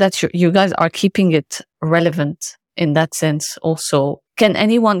the fact that you guys are keeping it relevant in that sense also. Can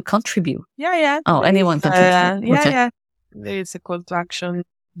anyone contribute? Yeah. Oh, anyone can contribute. Yeah. There is a call to action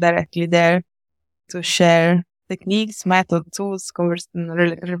directly there to share techniques, method, tools,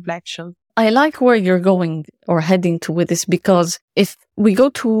 reflection. I like where you're going or heading to with this because if we go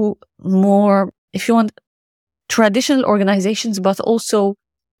to more, if you want, traditional organizations, but also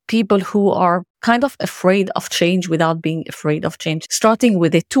people who are kind of afraid of change without being afraid of change, starting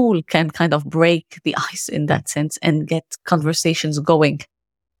with a tool can kind of break the ice in that sense and get conversations going.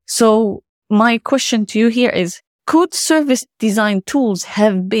 So my question to you here is, could service design tools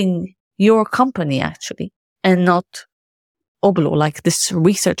have been your company actually? And not Oblo, like this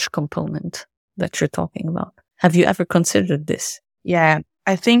research component that you're talking about. Have you ever considered this? Yeah,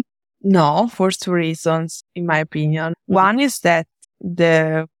 I think no, for two reasons, in my opinion. One is that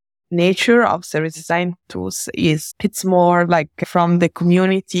the nature of service design tools it's more like from the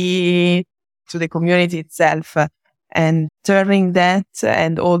community to the community itself and turning that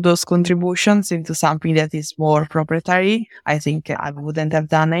and all those contributions into something that is more proprietary. I think I wouldn't have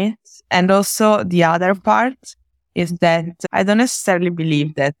done it. And also the other part is that I don't necessarily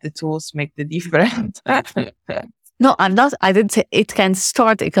believe that the tools make the difference. No, I'm not. I didn't say it can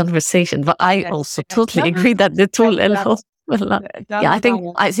start a conversation, but I also totally agree that the tool allows. Yeah,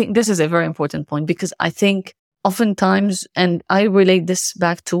 I think this is a very important point, because I think oftentimes, and I relate this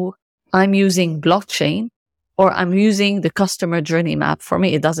back to, I'm using blockchain or I'm using the customer journey map. For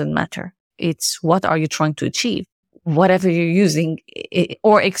me, it doesn't matter. It's what are you trying to achieve? Whatever you're using,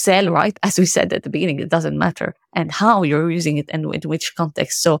 or Excel, right? As we said at the beginning, it doesn't matter, and how you're using it and in which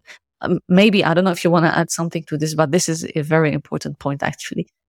context. So maybe, I don't know if you want to add something to this, but this is a very important point, actually,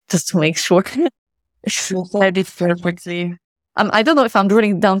 just to make sure. Said it perfectly. I don't know if I'm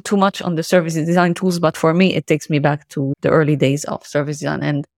drilling down too much on the service design tools, but for me, it takes me back to the early days of service design.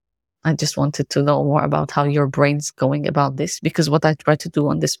 And I just wanted to know more about how your brain's going about this, because what I try to do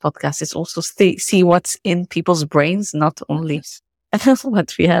on this podcast is also see what's in people's brains, not only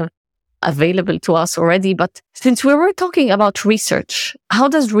what we have available to us already. But since we were talking about research, how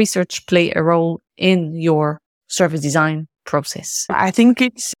does research play a role in your service design process? I think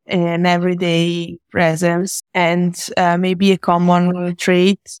it's an everyday presence, and maybe a common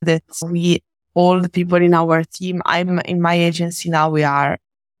trait that all the people in our team, I'm in my agency now, we are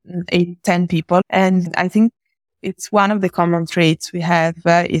 10 people. And I think it's one of the common traits we have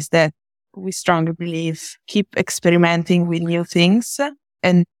is that we strongly believe keep experimenting with new things.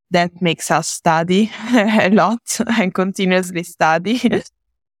 And that makes us study a lot and continuously study.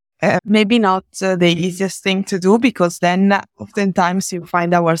 Maybe not the easiest thing to do, because then oftentimes you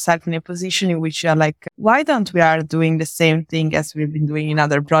find ourselves in a position in which you're like, why don't we are doing the same thing as we've been doing in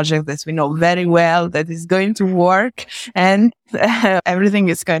other projects that we know very well that is going to work and everything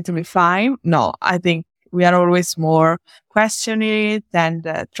is going to be fine? No, I think we are always more questioning it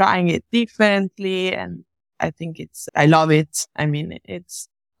and trying it differently. And I think I love it. I mean, it's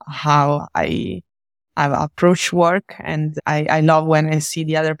how I approach work, and I love when I see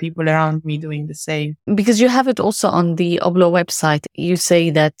the other people around me doing the same. Because you have it also on the Oblo website, you say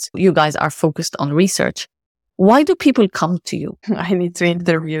that you guys are focused on research. Why do people come to you? I need to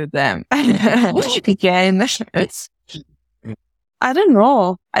interview them again. I don't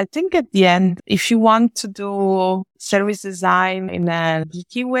know. I think at the end, if you want to do service design in a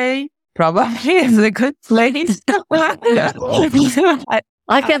geeky way, probably is a good place.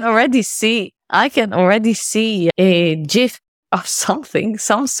 I can already see a GIF of something,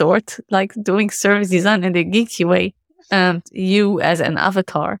 some sort, like doing service design in a geeky way, and you as an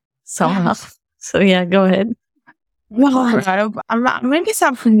avatar somehow. So yeah, go ahead. Maybe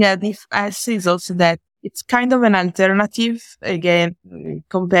something that I see is also that it's kind of an alternative, again,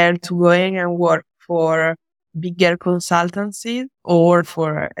 compared to going and work for bigger consultancy or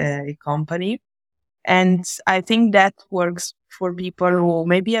for a company. And I think that works for people who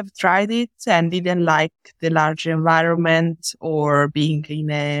maybe have tried it and didn't like the large environment, or being in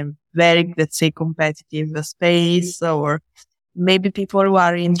a very, let's say, competitive space, or maybe people who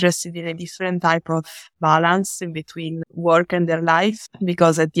are interested in a different type of balance in between work and their life,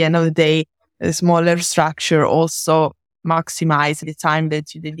 because at the end of the day, a smaller structure also maximizes the time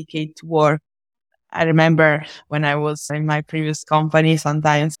that you dedicate to work. I remember when I was in my previous company,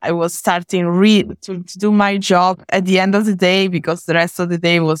 sometimes I was starting to do my job at the end of the day, because the rest of the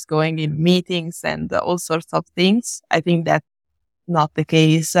day was going in meetings and all sorts of things. I think that's not the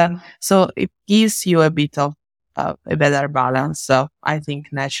case. So it gives you a bit of a better balance. So I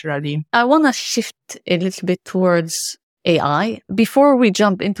think naturally. I want to shift a little bit towards AI. Before we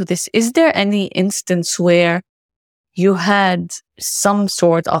jump into this, is there any instance where you had some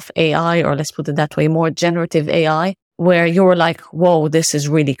sort of AI, or let's put it that way, more generative AI, where you were like, whoa, this is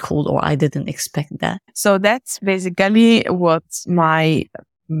really cool, or I didn't expect that? So that's basically what my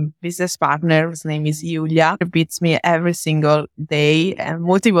business partner, whose name is Julia, repeats me every single day and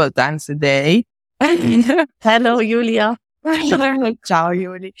multiple times a day. Hello, Julia. Ciao,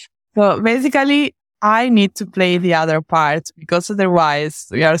 Julia. So basically, I need to play the other part, because otherwise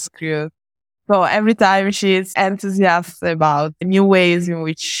we are screwed. So every time she is enthusiastic about new ways in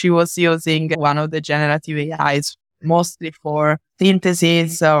which she was using one of the generative AIs, mostly for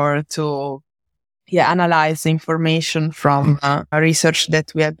synthesis or to analyze information from research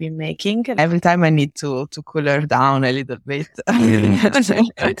that we have been making. Every time I need to cool her down a little bit.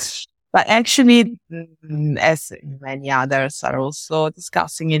 But actually, as many others are also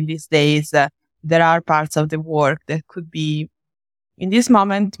discussing in these days, there are parts of the work that could be, in this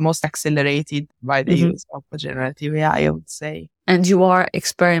moment, most accelerated by the use of generative AI, I would say. And you are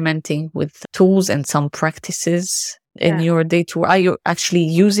experimenting with tools and some practices in your day-to-day. Are you actually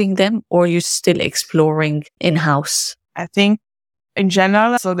using them, or are you still exploring in-house? I think in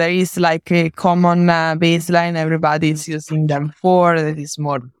general. So there is like a common baseline everybody is using them for. That is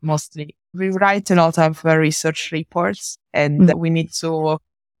mostly we write a lot of research reports, and we need to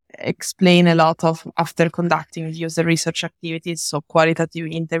explain a lot of after conducting user research activities. So qualitative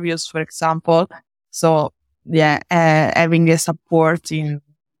interviews, for example. So having a support in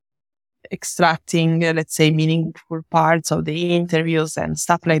extracting, let's say, meaningful parts of the interviews and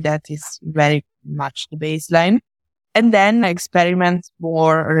stuff like that is very much the baseline. And then experiments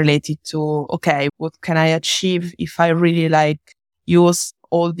more related to, okay, what can I achieve if I really use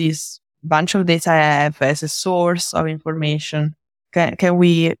all this bunch of data I have as a source of information? Can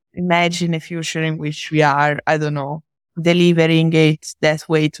we imagine a future in which we are, I don't know, delivering it that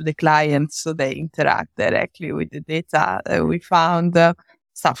way to the client so they interact directly with the data that we found,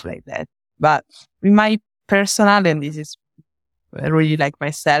 stuff like that. But in my personal, and this is really like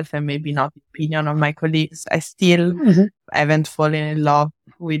myself and maybe not the opinion of my colleagues, I still haven't fallen in love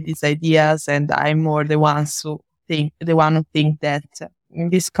with these ideas, and I'm more the one who think that in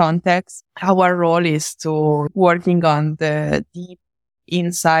this context, our role is to working on the deep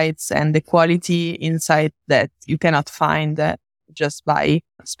insights and the quality insight that you cannot find just by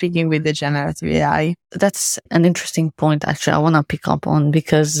speaking with the generative AI. That's an interesting point, actually, I want to pick up on,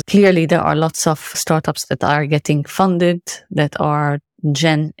 because clearly there are lots of startups that are getting funded that are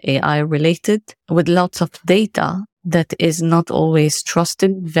Gen AI related with lots of data that is not always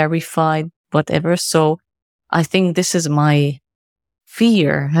trusted, verified, whatever. So I think this is my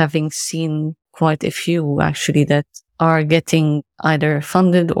fear, having seen quite a few actually that are getting either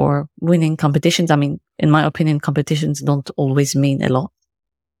funded or winning competitions. I mean, in my opinion, competitions don't always mean a lot.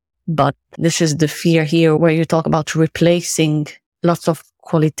 But this is the fear here where you talk about replacing lots of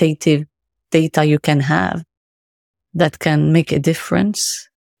qualitative data you can have that can make a difference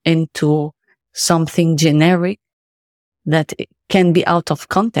into something generic that can be out of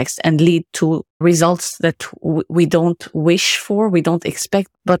context and lead to results that we don't wish for, we don't expect,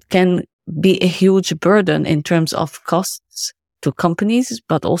 but can be a huge burden in terms of costs to companies,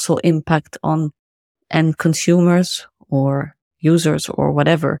 but also impact on end consumers or users or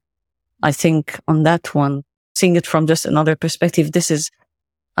whatever. I think on that one, seeing it from just another perspective, this is,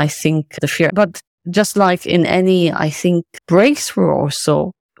 I think, the fear. But just like in any, I think, breakthrough or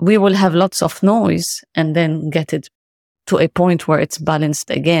so, we will have lots of noise and then get it to a point where it's balanced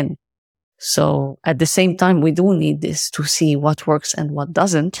again. So at the same time, we do need this to see what works and what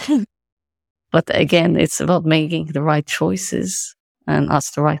doesn't. But again, it's about making the right choices and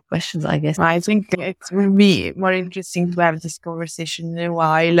ask the right questions, I guess. I think it will be more interesting to have this conversation in a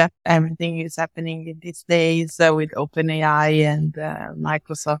while. Everything is happening in these days with OpenAI and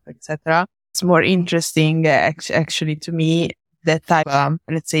Microsoft, etc. It's more interesting, actually, to me, that type of,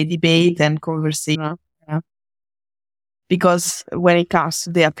 let's say, debate and conversation. Because when it comes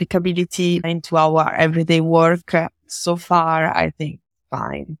to the applicability into our everyday work, so far, I think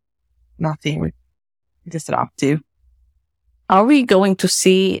fine. Nothing disruptive. Are we going to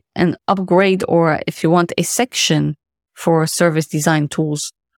see an upgrade, or if you want, a section for service design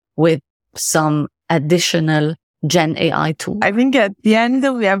tools with some additional Gen AI tools? I think at the end,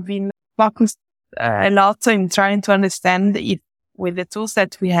 we have been focused a lot in trying to understand if with the tools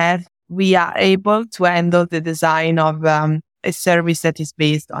that we have, we are able to handle the design of a service that is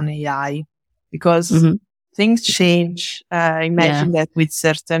based on AI. Because things change. Imagine that with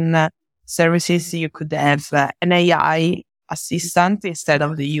certain services, you could have an AI assistant instead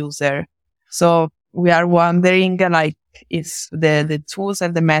of the user. So we are wondering, if the tools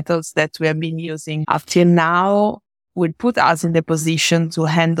and the methods that we have been using up till now would put us in the position to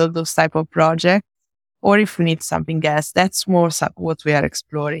handle those type of projects, or if we need something else. That's more what we are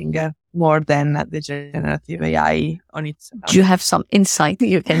exploring, more than the generative AI on its own. Do you have some insight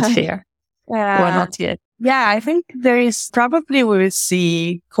you can share? Or not yet? Yeah, I think there is probably we will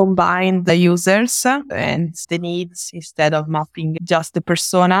see combine the users and the needs instead of mapping just the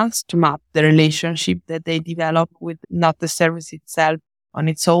personas, to map the relationship that they develop with not the service itself on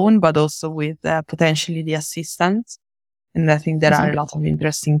its own, but also with potentially the assistants. And I think there are a lot of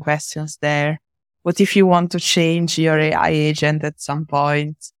interesting questions there. What if you want to change your AI agent at some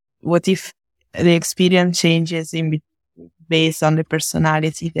point? What if the experience changes based on the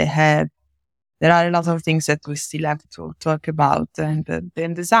personality they have? There are a lot of things that we still have to talk about and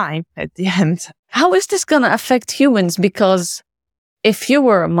design at the end. How is this going to affect humans? Because if you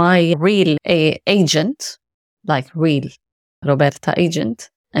were my real agent, like real Roberta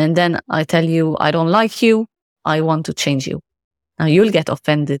agent, and then I tell you, I don't like you, I want to change you. Now you'll get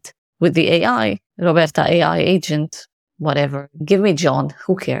offended. With the AI, Roberta AI agent, whatever, give me John,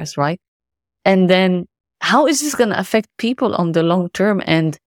 who cares, right? And then how is this going to affect people on the long term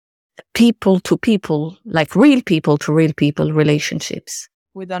and people to people, like real people to real people relationships?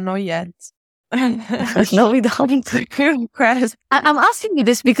 We don't know yet. No, we don't. I'm asking you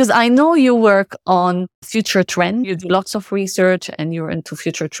this because I know you work on future trends. You do lots of research and you're into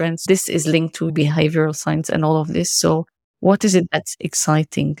future trends. This is linked to behavioral science and all of this. So what is it that's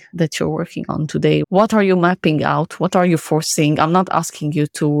exciting that you're working on today? What are you mapping out? What are you foreseeing? I'm not asking you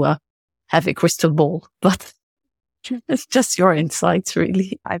to have a crystal ball, but it's just your insights,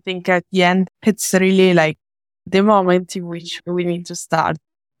 really. I think at the end, it's really like the moment in which we need to start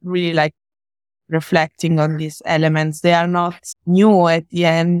really like reflecting on these elements. They are not new at the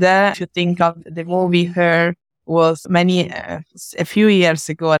end. If you think of the movie Her, was a few years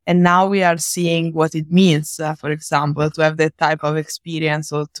ago, and now we are seeing what it means, for example, to have that type of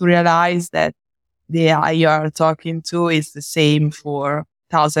experience, or to realize that the AI you are talking to is the same for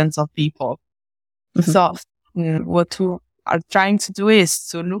thousands of people. Mm-hmm. So what we are trying to do is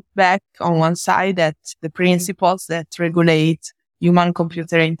to look back on one side at the principles that regulate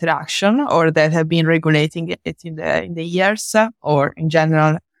human-computer interaction, or that have been regulating it in the years, or in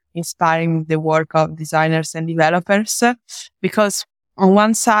general, inspiring the work of designers and developers. Because on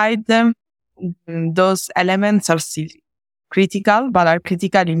one side, those elements are still critical, but are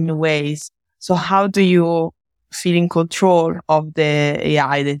critical in new ways. So how do you feel in control of the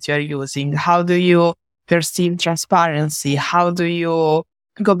AI that you're using? How do you perceive transparency? How do you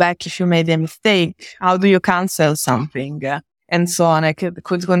go back if you made a mistake? How do you cancel something? And so on. I could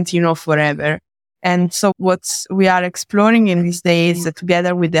continue forever. And so what we are exploring in these days,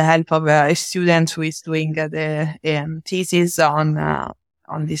 together with the help of a student who is doing the thesis on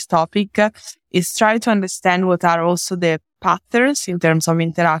this topic, is try to understand what are also the patterns in terms of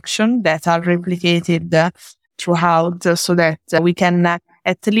interaction that are replicated throughout, so that we can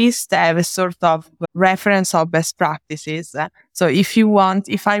at least have a sort of reference of best practices. So if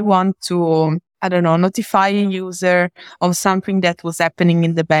I want to, I don't know, notify a user of something that was happening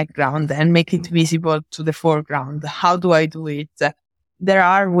in the background and make it visible to the foreground, how do I do it? There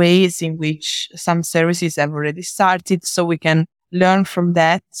are ways in which some services have already started, so we can learn from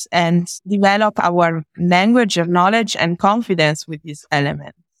that and develop our language of knowledge and confidence with these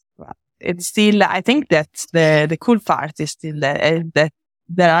elements. It's still, I think that the cool part is still that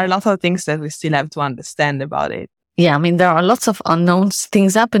there are a lot of things that we still have to understand about it. Yeah, I mean, there are lots of unknowns.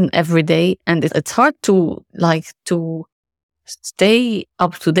 Things happen every day, and it's hard to stay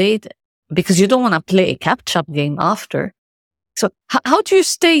up to date because you don't want to play a catch-up game after. So how do you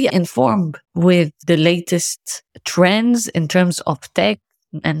stay informed with the latest trends in terms of tech,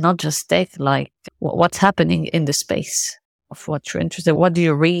 and not just tech, like what's happening in the space of what you're interested in? What do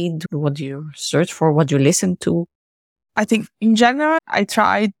you read? What do you search for? What do you listen to? I think in general, I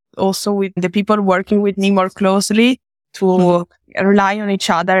tried also with the people working with me more closely to rely on each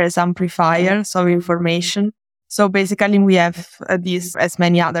other as amplifiers of information. So basically we have this, as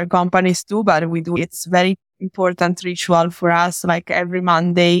many other companies do, but it's very important ritual for us. Like every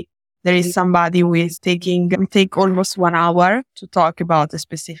Monday, there is somebody who is take almost 1 hour to talk about a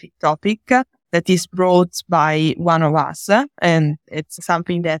specific topic that is brought by one of us. And it's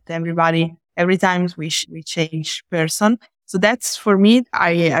something that every time we change person. So that's, for me,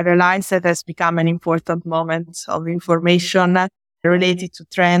 I realized that has become an important moment of information related to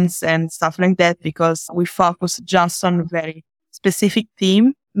trends and stuff like that, because we focus just on a very specific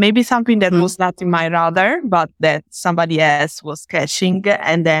theme, maybe something that was not in my radar, but that somebody else was catching,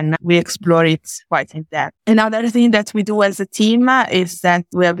 and then we explore it quite in depth. Another thing that we do as a team is that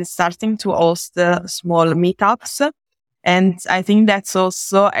we have been starting to host small meetups. And I think that's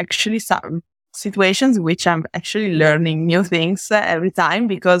also actually some situations in which I'm actually learning new things every time,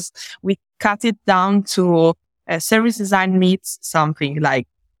 because we cut it down to service design meets something like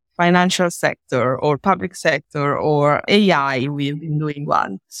financial sector or public sector or AI. We've been doing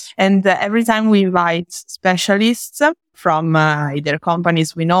one. And every time we invite specialists from either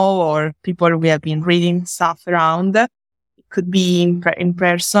companies we know or people we have been reading stuff around. It could be in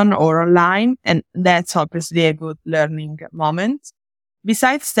person or online. And that's obviously a good learning moment.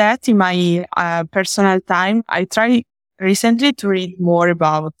 Besides that, in my personal time, I try recently to read more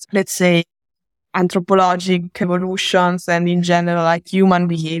about, let's say, anthropologic evolutions and in general, like human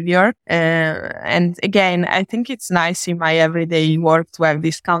behavior. And again, I think it's nice in my everyday work to have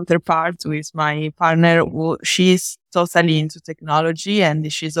this counterpart with my partner. She's totally into technology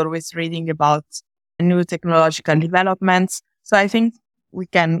and she's always reading about new technological developments. So I think we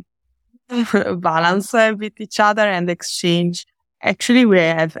can balance with each other and exchange. Actually, we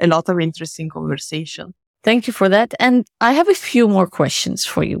have a lot of interesting conversation. Thank you for that. And I have a few more questions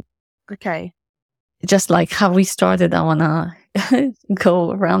for you. Okay. just like how we started, I want to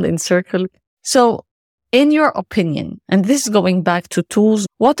go around in circle. So in your opinion, and this is going back to tools,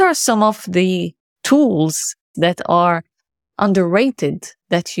 what are some of the tools that are underrated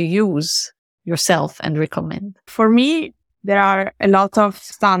that you use yourself and recommend? For me, there are a lot of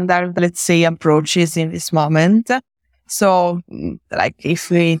standard, let's say, approaches in this moment. So like if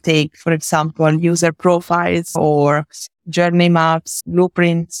we take, for example, user profiles or journey maps,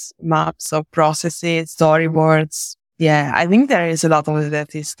 blueprints, maps of processes, storyboards. Yeah, I think there is a lot of it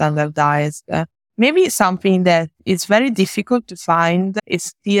that is standardized. Maybe something that is very difficult to find is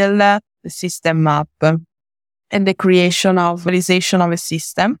still the system map and the visualization of a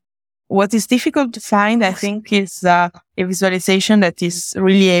system. What is difficult to find, I think, is a visualization that is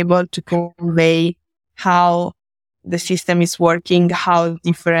really able to convey how the system is working, how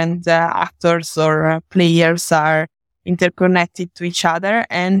different actors or players are interconnected to each other,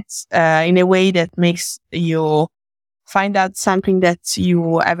 and in a way that makes you find out something that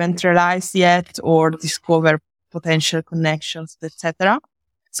you haven't realized yet or discover potential connections, etc.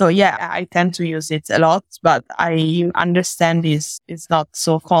 So yeah, I tend to use it a lot, but I understand it's not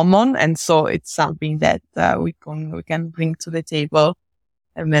so common, and so it's something that we can bring to the table.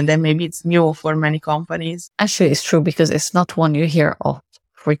 And then maybe it's new for many companies. Actually, it's true because it's not one you hear of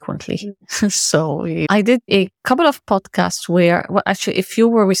frequently. So I did a couple of podcasts where, well, actually a few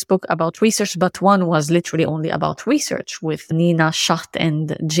where we spoke about research, but one was literally only about research with Nina Schacht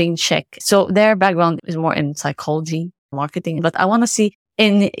and Jane Sheck. So their background is more in psychology, marketing. But I want to see,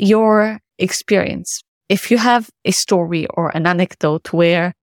 in your experience, if you have a story or an anecdote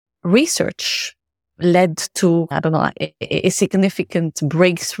where research led to, I don't know, a significant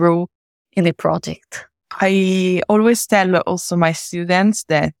breakthrough in a project. I always tell also my students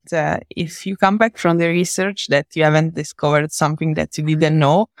that if you come back from the research that you haven't discovered something that you didn't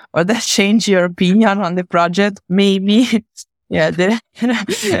know or that changed your opinion on the project, maybe there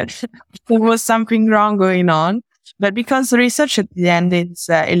was something wrong going on. But because research at the end is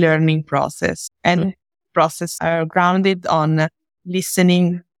a learning process, and process are grounded on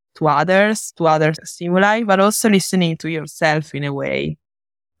listening to other stimuli, but also listening to yourself in a way.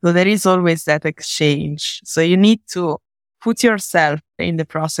 So there is always that exchange. So you need to put yourself in the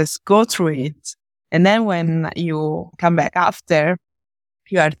process, go through it. And then when you come back after,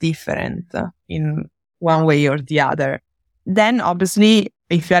 you are different in one way or the other. Then obviously,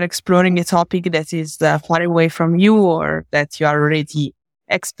 if you are exploring a topic that is far away from you or that you are already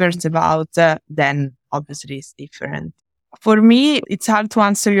expert about, then obviously it's different. For me, it's hard to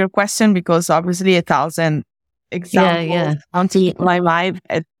answer your question because obviously 1,000 examples onto my mind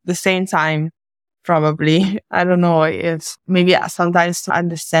at the same time, probably. I don't know if maybe sometimes to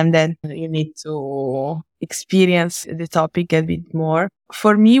understand that you need to experience the topic a bit more.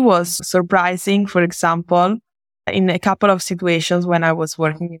 For me, was surprising, for example, in a couple of situations when I was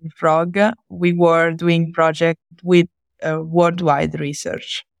working in Frog, we were doing project with worldwide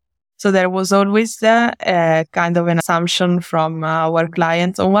research. So there was always kind of an assumption from our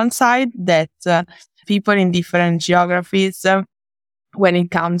clients on one side that people in different geographies, when it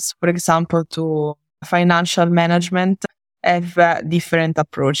comes, for example, to financial management, have different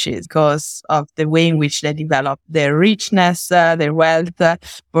approaches because of the way in which they develop their richness, their wealth,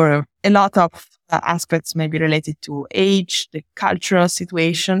 or a lot of aspects maybe related to age, the cultural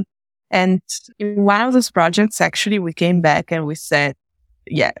situation. And in one of those projects, actually, we came back and we said,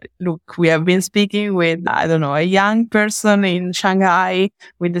 yeah, look, we have been speaking with, I don't know, a young person in Shanghai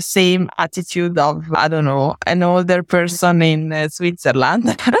with the same attitude of, I don't know, an older person in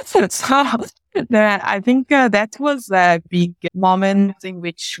Switzerland. So I think that was a big moment in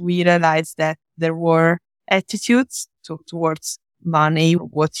which we realized that there were attitudes towards money,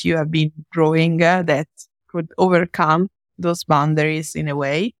 what you have been growing, that could overcome those boundaries in a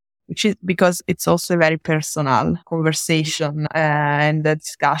way. Which is because it's also a very personal conversation and a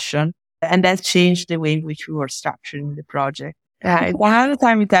discussion. And that changed the way in which we were structuring the project. One other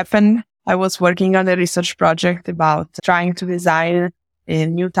time it happened, I was working on a research project about trying to design a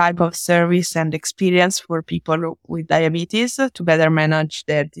new type of service and experience for people with diabetes to better manage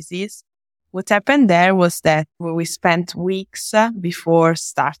their disease. What happened there was that we spent weeks before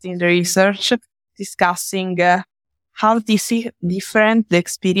starting the research discussing how different the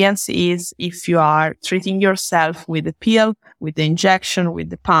experience is if you are treating yourself with a pill, with the injection, with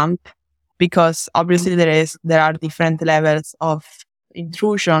the pump, because obviously there are different levels of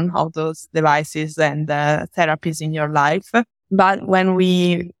intrusion of those devices and therapies in your life. But when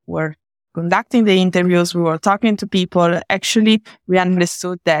we were conducting the interviews, we were talking to people, actually we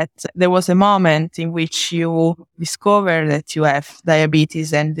understood that there was a moment in which you discover that you have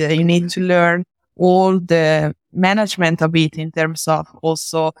diabetes and you need to learn all the management of it in terms of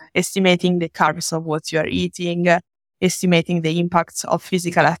also estimating the carbs of what you are eating, estimating the impacts of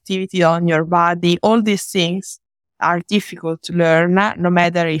physical activity on your body. All these things are difficult to learn, no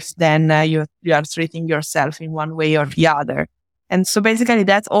matter if then you are treating yourself in one way or the other. And so basically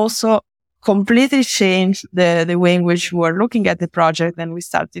that also completely changed the way in which we were looking at the project. And we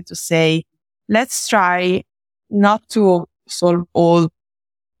started to say, let's try not to solve all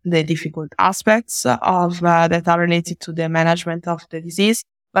the difficult aspects of that are related to the management of the disease,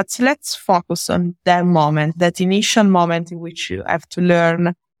 but let's focus on that moment, that initial moment in which you have to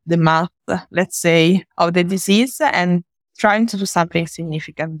learn the math, let's say, of the disease and trying to do something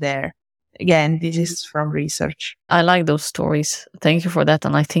significant there. Again, this is from research. I like those stories. Thank you for that.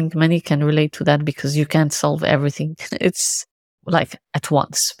 And I think many can relate to that because you can't solve everything. It's like at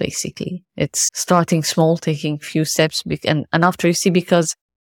once, basically. It's starting small, taking few steps. And after you see, because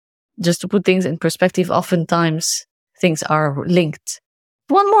just to put things in perspective, oftentimes things are linked.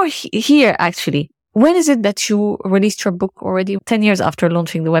 One more here, actually. When is it that you released your book already? 10 years after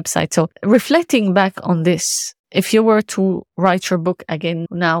launching the website. So reflecting back on this, if you were to write your book again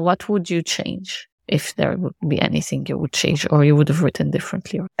now, what would you change? If there would be anything you would change or you would have written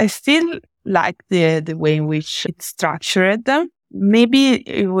differently? I still like the way in which it's structured. Maybe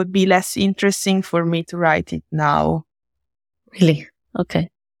it would be less interesting for me to write it now. Really? Okay.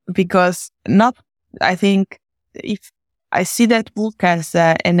 Because I think if I see that book as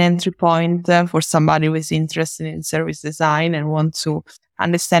an entry point for somebody who is interested in service design and want to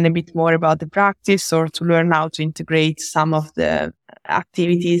understand a bit more about the practice or to learn how to integrate some of the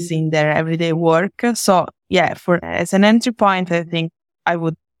activities in their everyday work. So yeah, as an entry point, I think I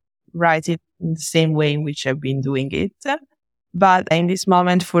would write it in the same way in which I've been doing it. But in this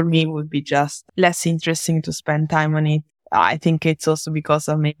moment, for me, it would be just less interesting to spend time on it. I think it's also because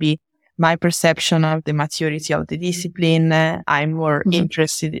of maybe my perception of the maturity of the discipline. I'm more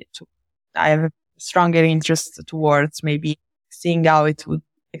interested I have a stronger interest towards maybe seeing how it would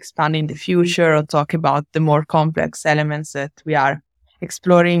expand in the future or talk about the more complex elements that we are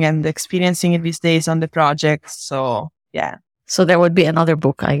exploring and experiencing in these days on the project. So, yeah. So there would be another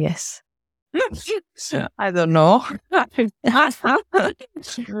book, I guess. I don't know.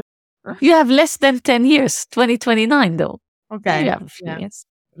 You have less than 10 years, 2029 though. Okay. You have a few years.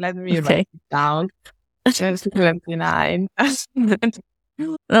 Let me write it down. 29.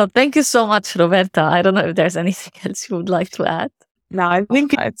 No, thank you so much, Roberta. I don't know if there's anything else you would like to add. No, I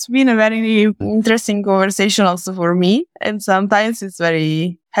think it's been a very interesting conversation also for me. And sometimes it's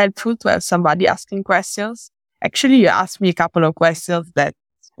very helpful to have somebody asking questions. Actually, you asked me a couple of questions that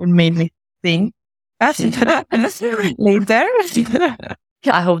made me think later.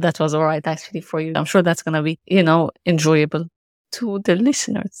 Yeah, I hope that was all right actually for you. I'm sure that's going to be, enjoyable to the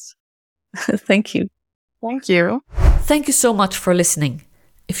listeners. Thank you. Thank you. Thank you so much for listening.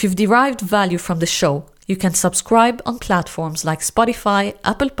 If you've derived value from the show, you can subscribe on platforms like Spotify,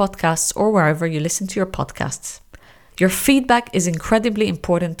 Apple Podcasts, or wherever you listen to your podcasts. Your feedback is incredibly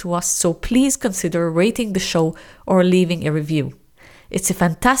important to us, so please consider rating the show or leaving a review. It's a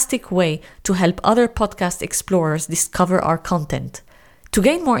fantastic way to help other podcast explorers discover our content. To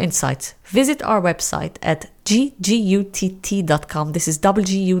gain more insights, visit our website at ggutt.com. This is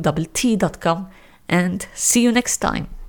wgutt.com, and see you next time.